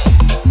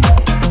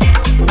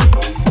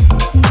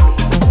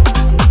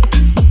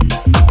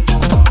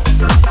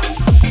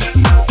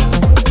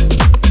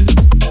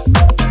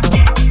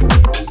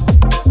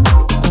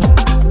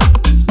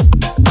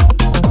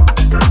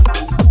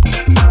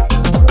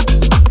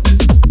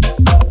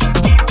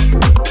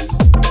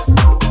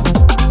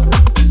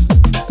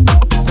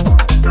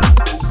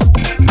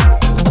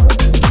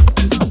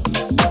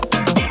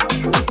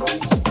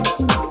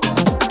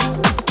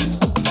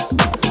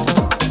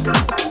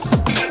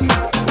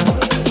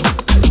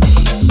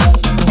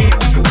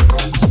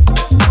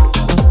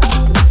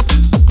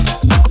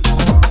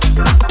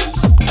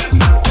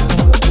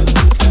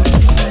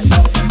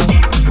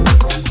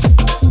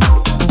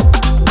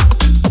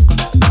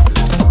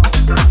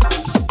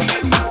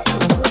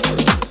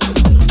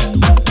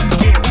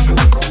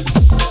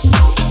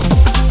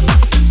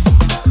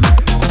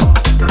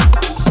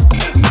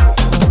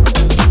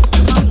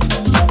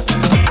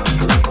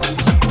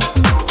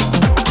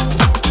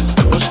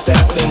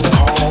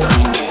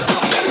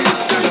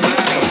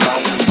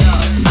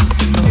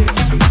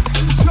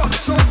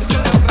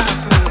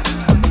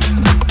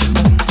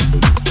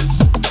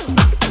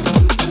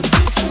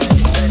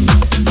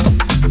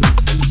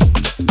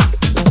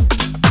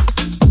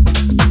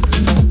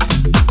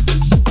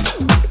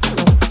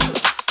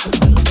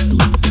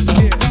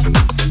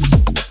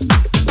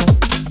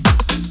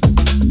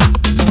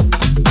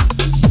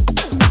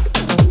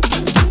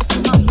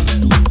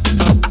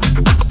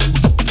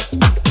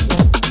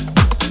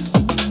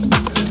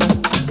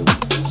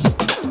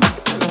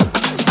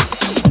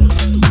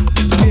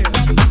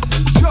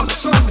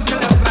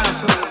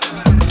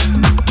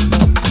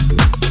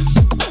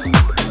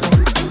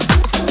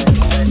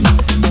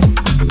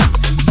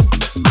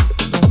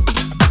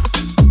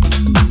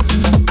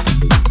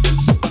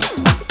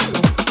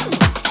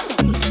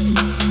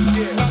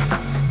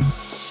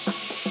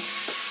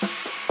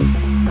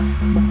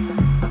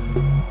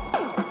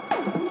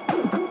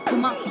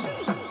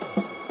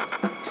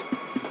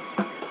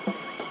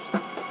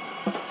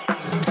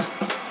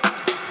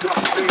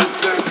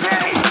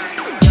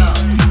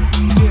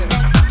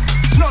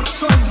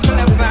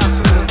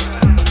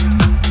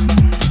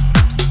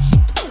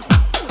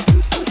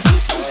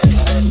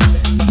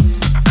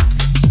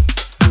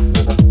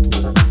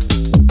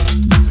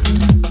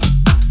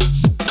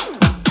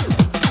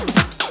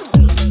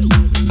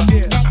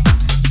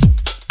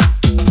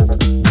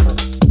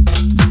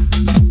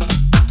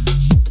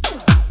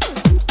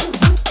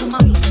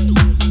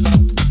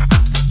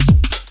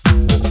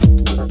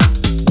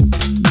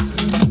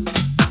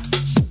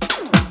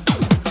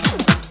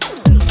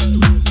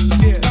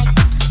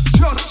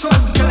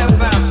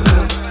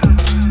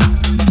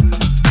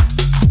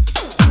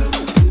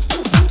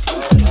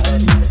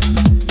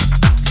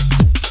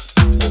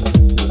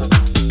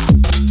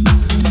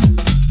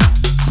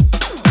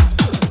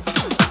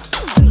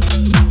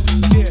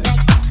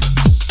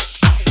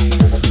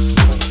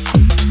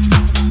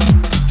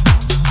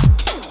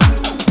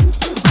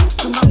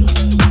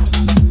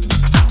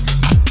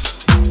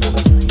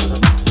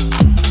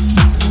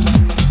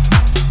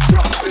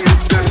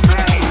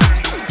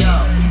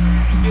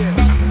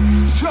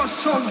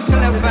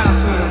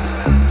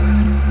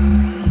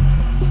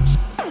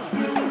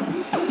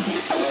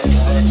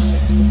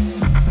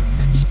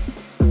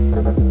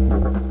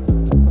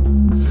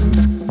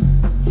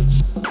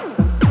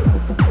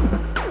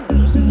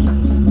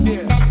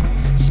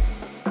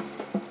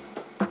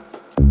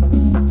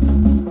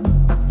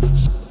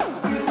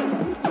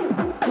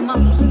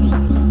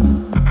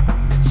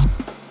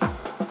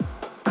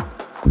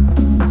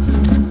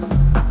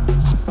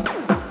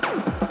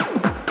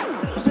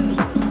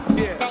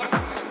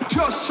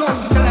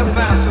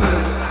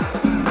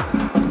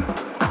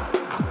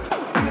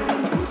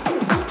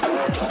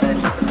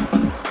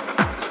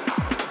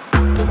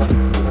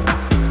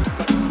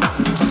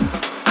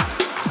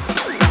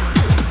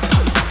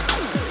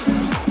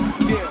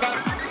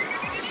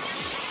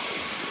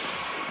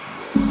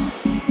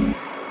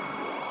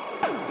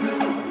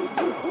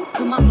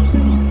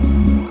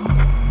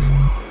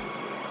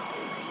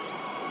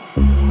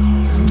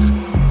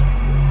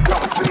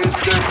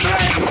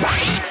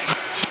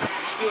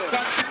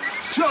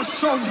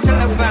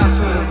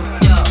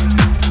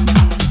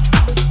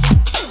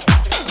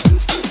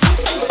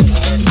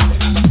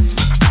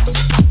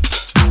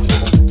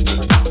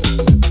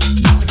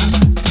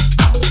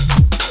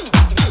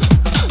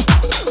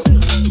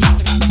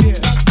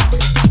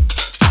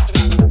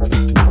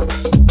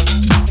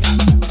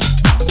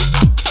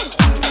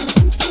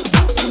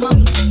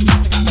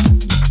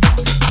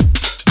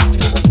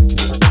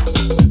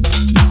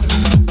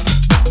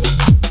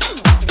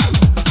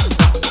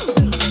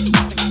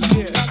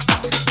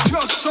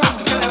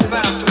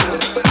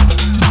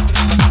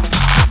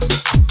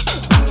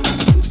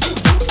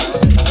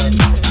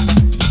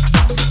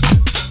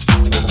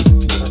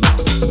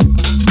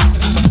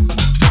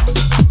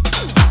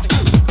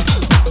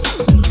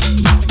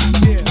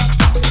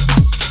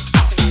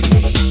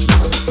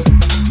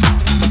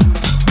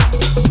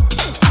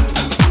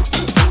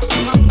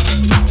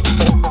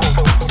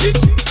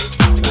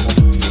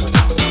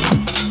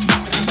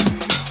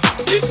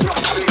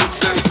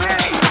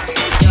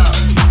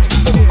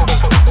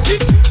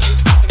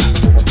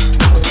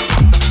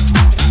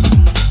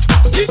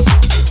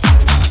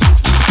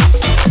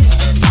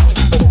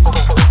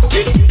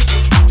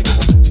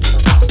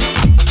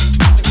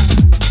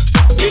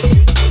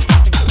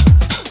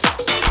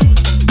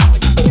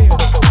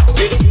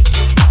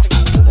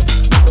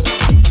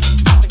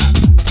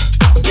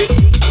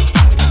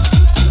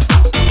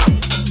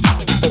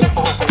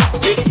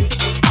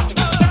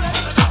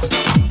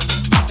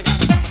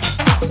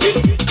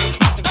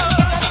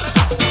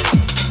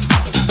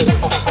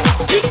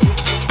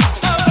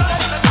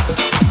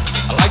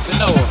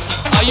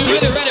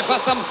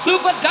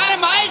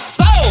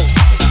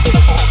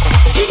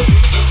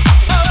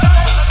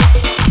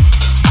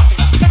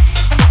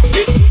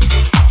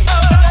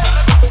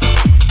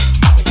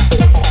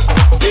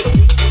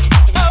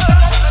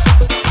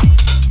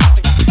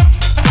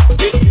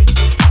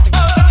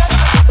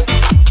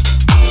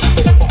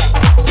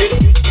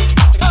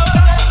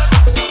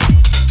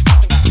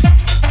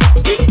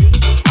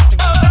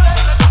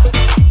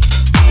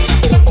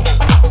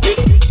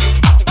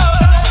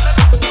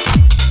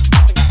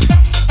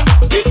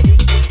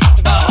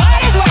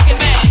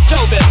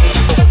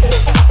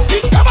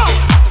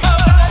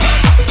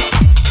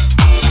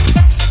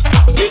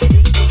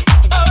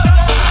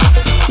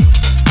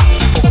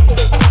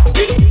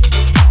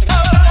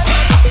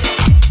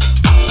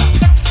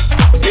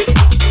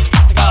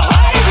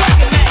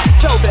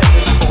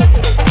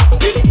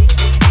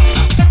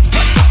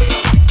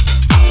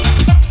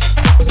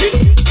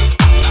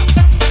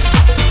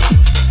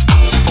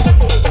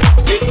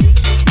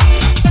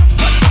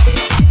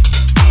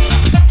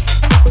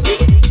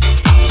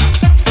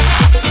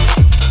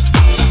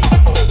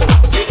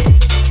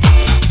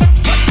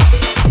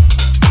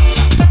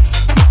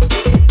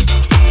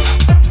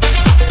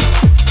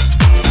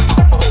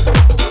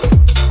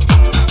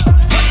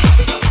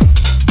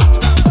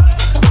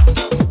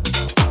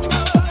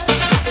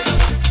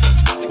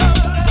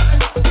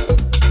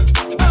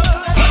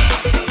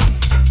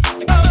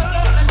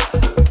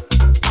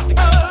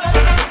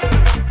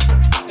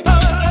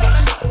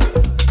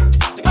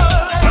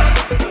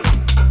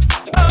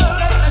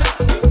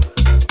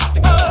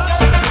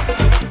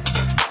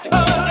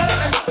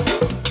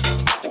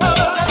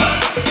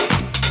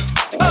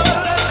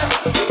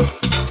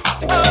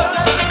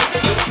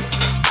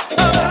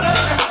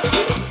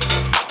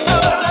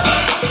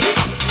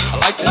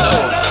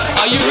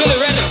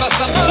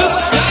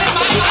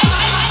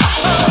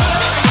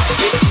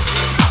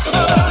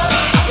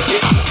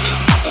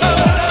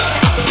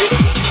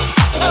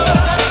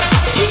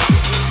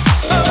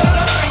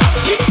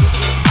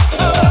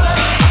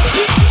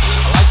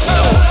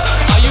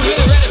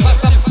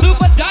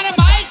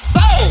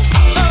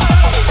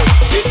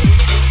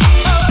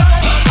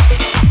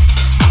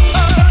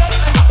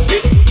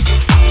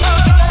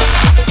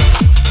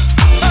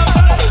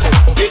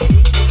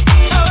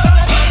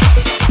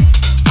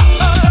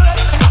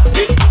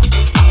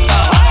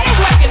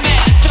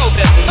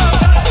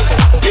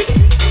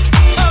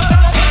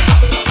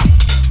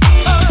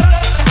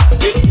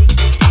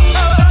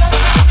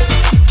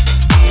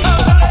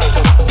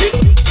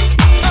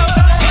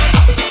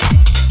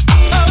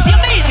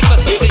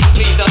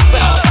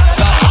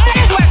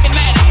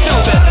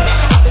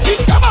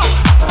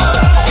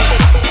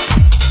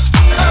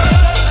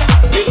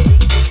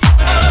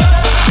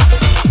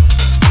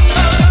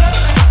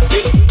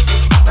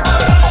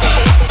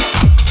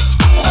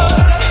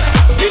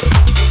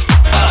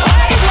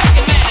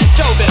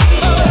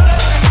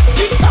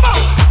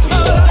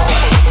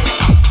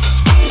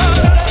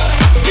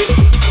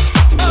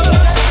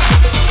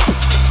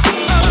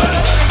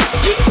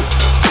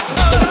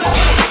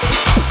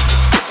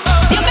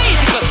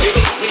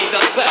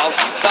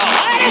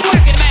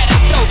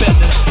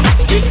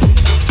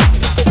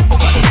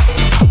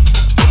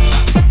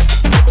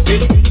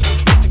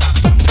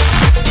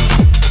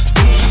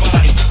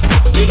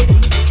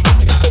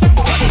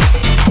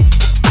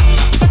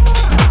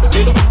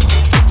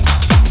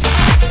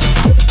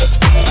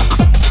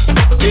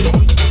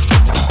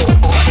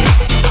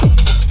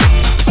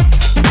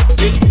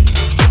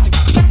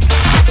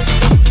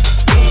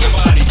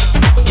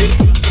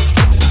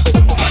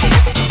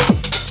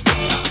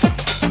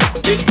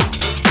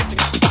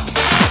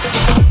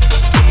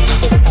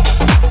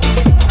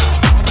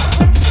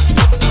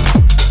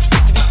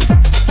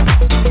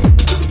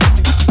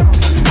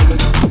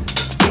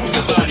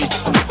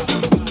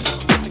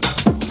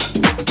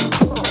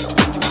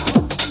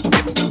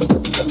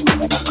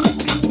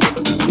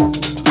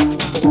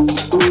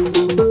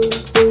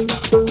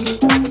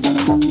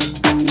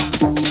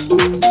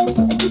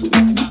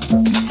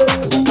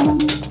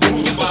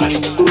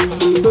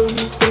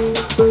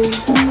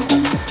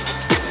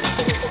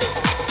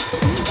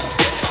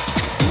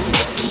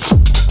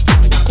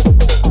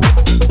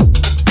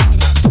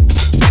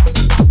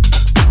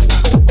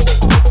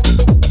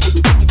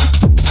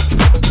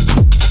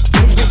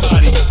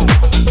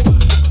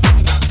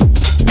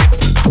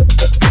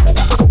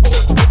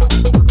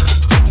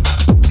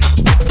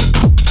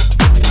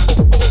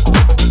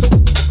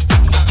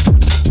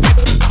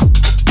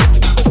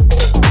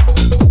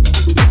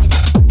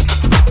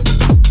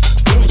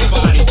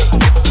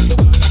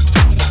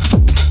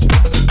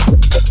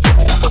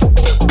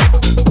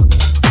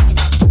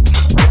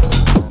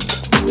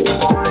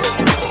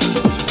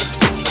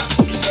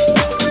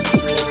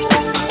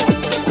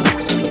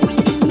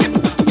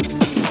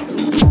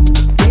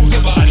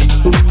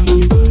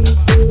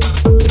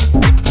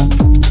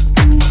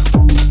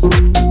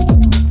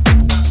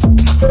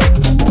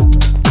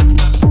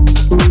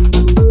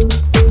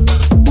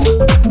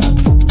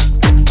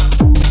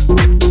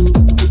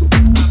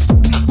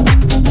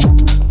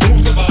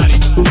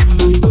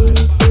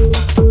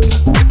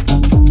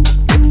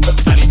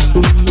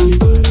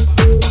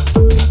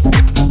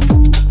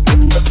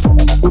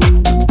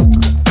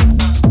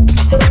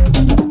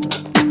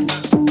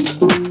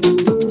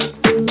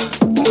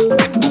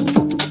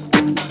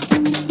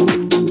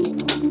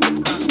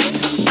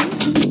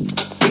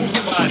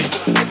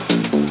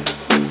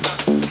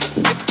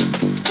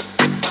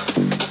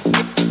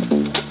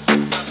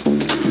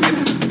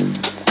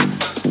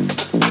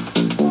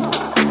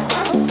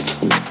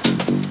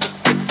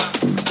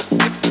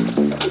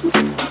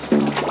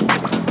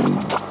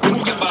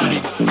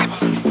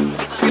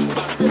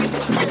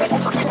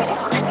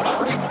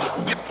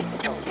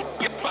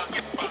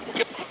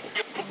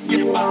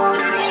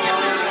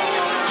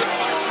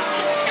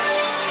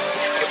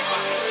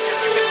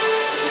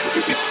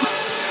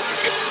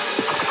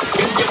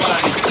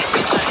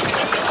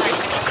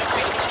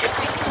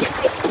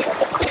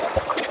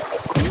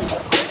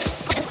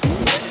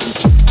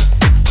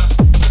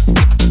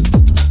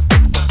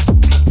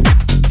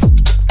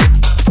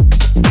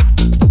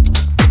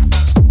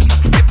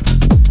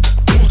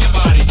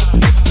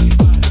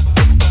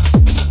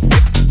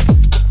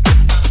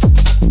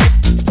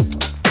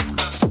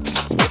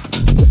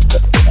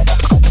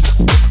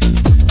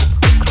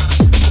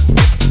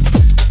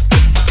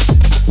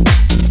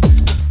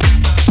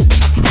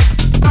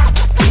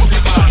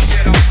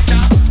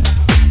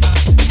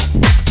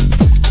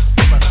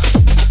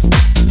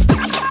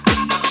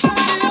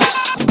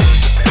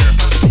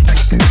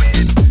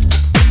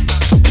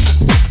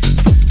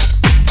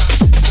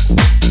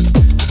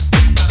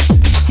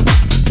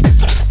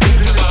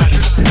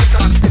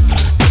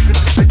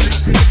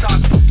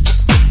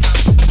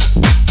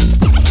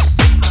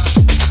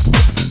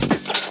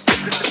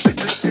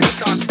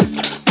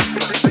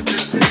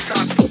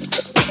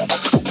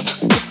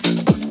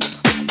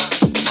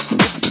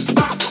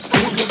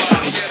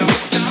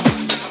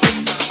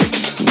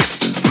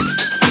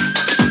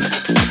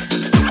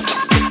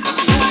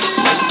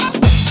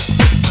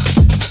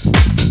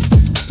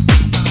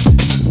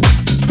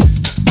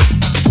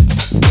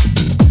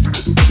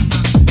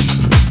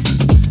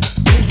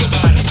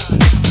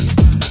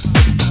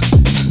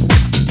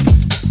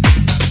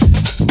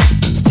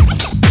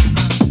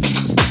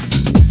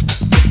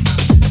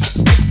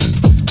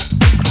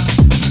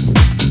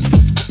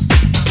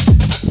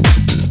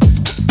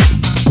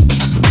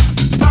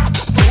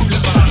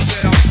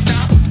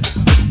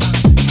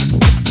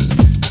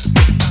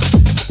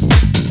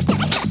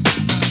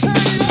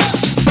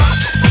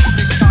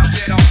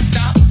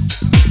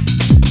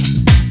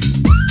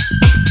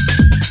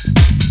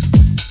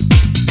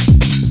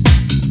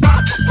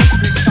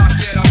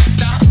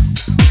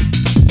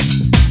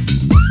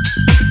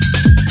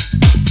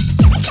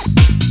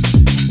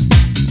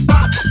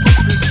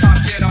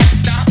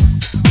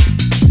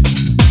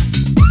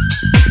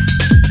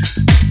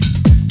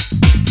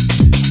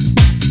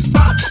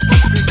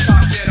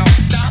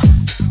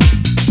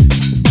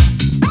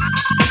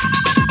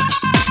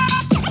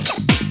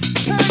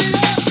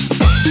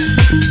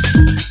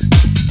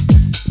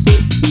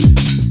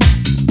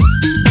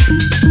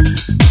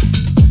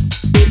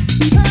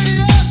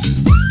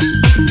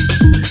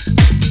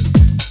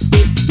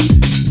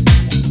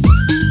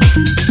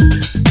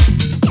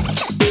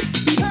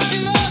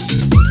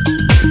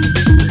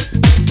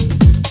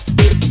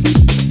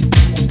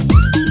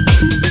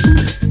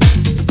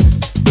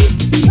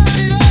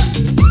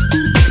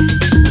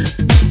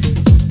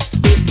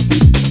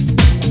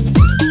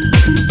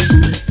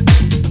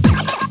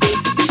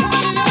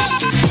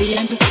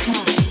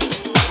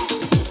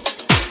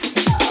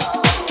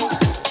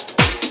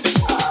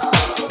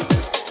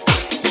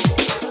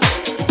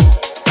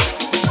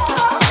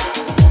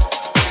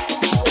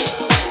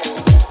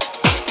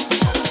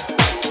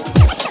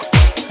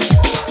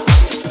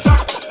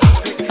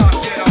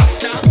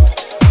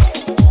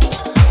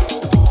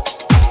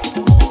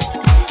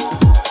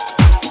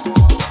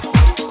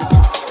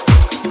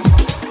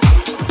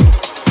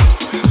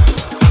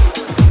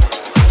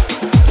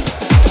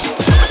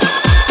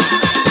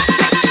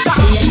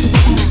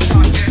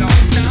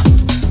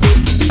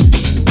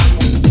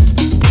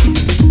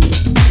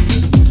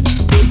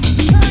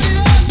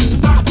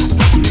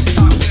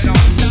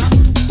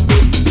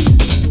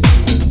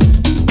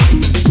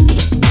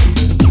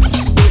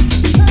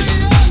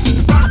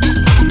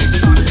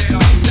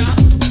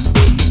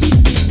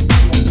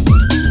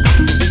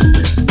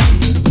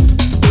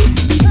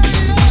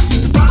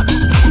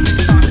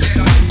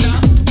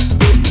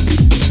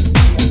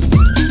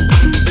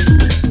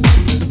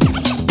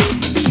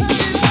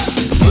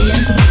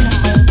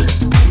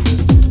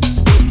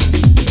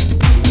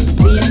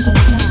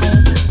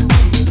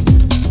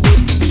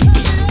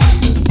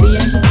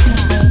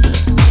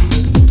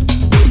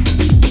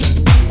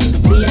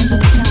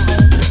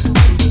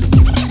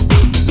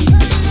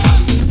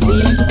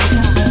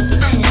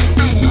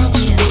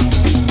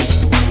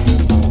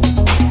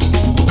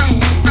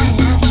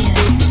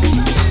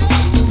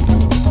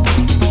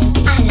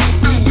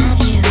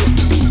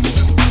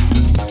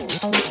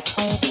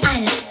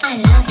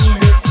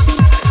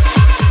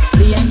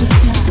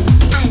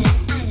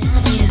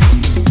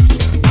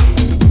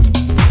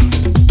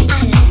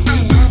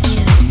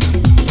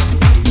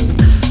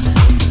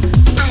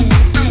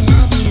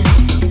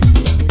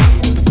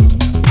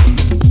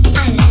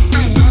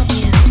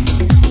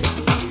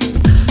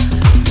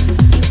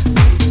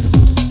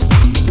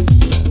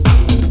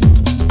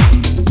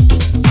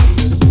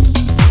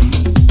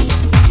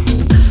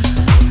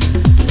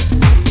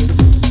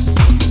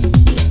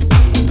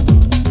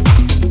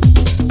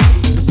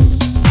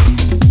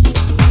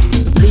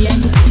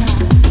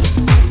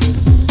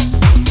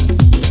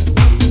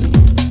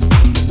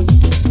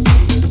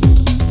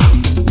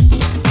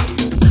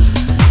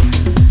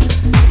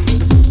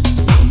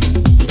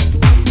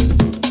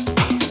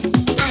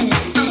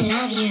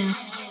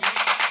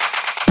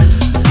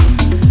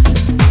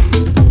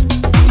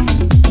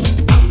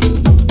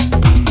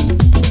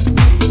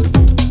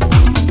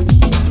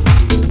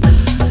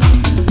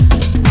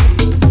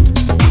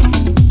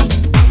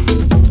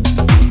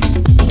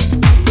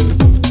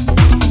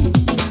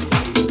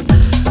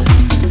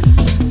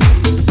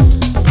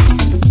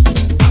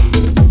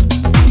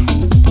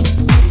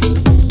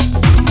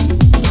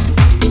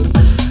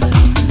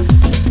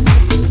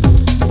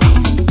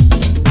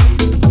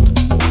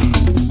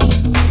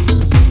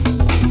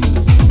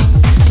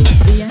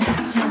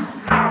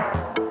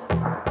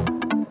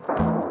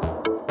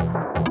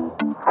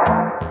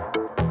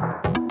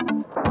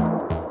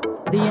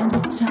 The end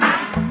of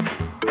time.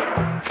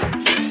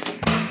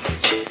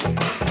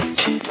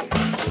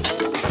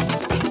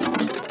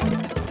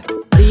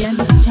 The end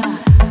of time.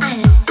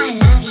 I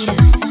love you.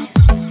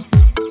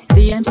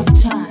 The end of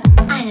time.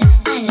 I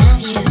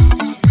love you.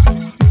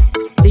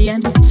 The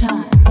end of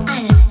time.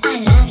 I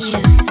love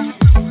you.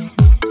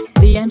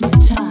 The end of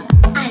time.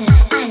 I love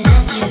you.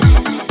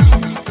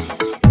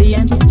 The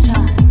end of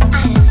time.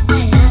 I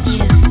love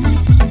you.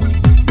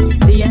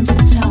 The end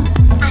of time.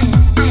 I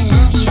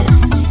love you.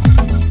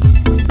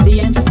 The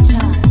end of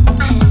time.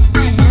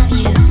 I love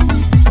you.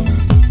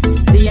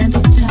 The end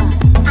of time.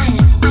 I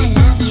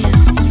love you.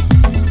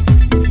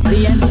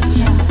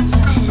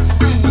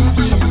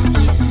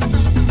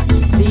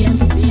 The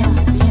end of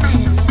time.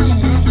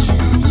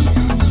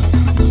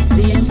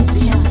 The end of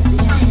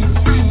time.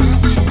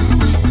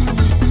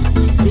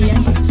 The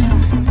end of time. The end of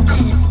time.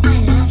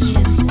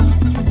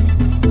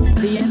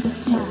 The end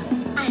of time.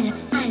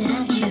 I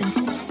love you.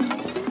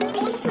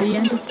 The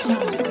end of time. The end of time.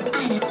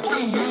 I love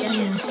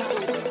you.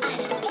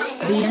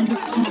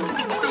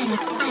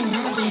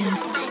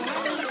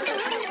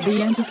 The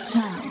end of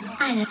time.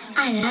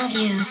 I love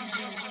you.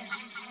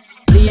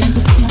 The end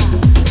of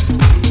time.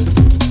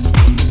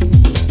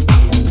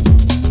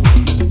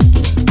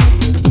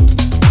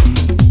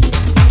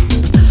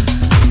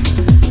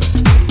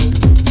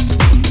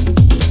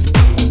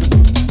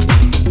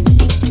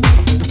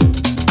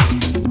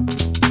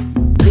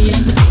 The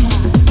end of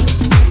time.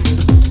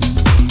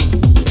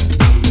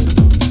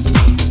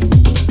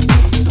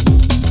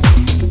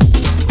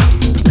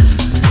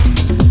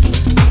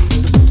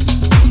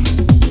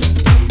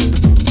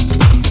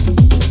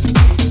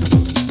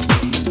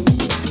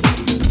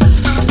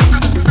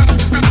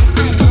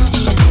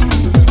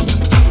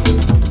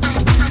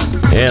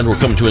 And we're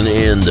coming to an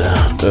end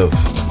of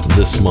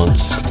this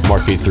month's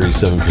Mark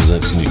 837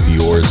 Presents Uniquely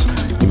Yours.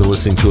 You've been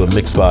listening to a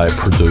mix by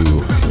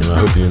Purdue, and I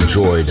hope you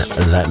enjoyed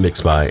that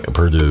mix by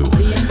Purdue.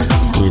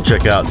 You can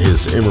check out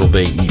his Emerald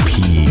Bay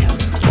EP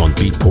on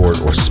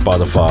Beatport or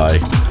Spotify,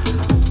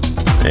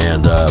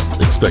 and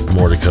expect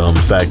more to come.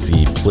 In fact,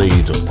 he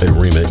played a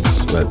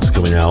remix that's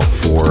coming out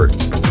for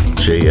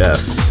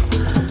JS.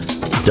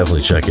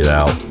 Definitely check it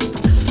out.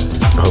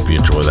 I hope you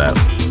enjoy that.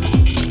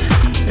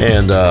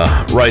 And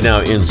right now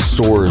in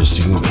stores,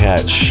 you can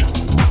catch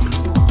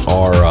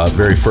our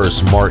very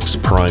first Mark's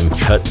Prime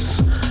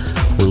Cuts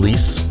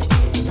release.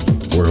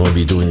 We're going to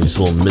be doing these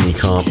little mini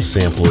comp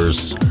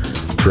samplers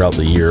throughout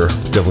the year.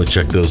 Definitely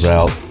check those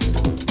out.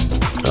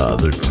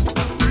 They're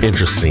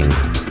interesting,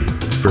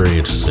 very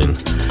interesting.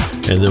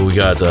 And then we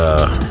got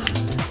a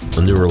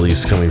new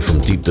release coming from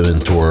Deep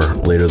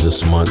Dementor later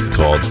this month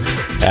called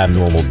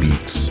Abnormal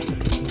Beats.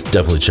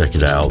 Definitely check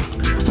it out.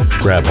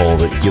 Grab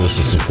hold of it, give us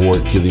some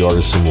support, give the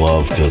artists some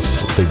love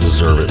because they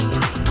deserve it.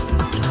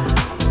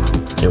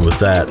 And with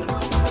that,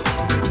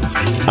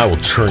 I will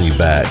turn you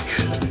back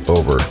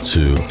over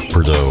to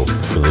Purdue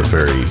for the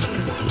very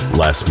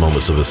last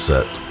moments of his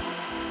set.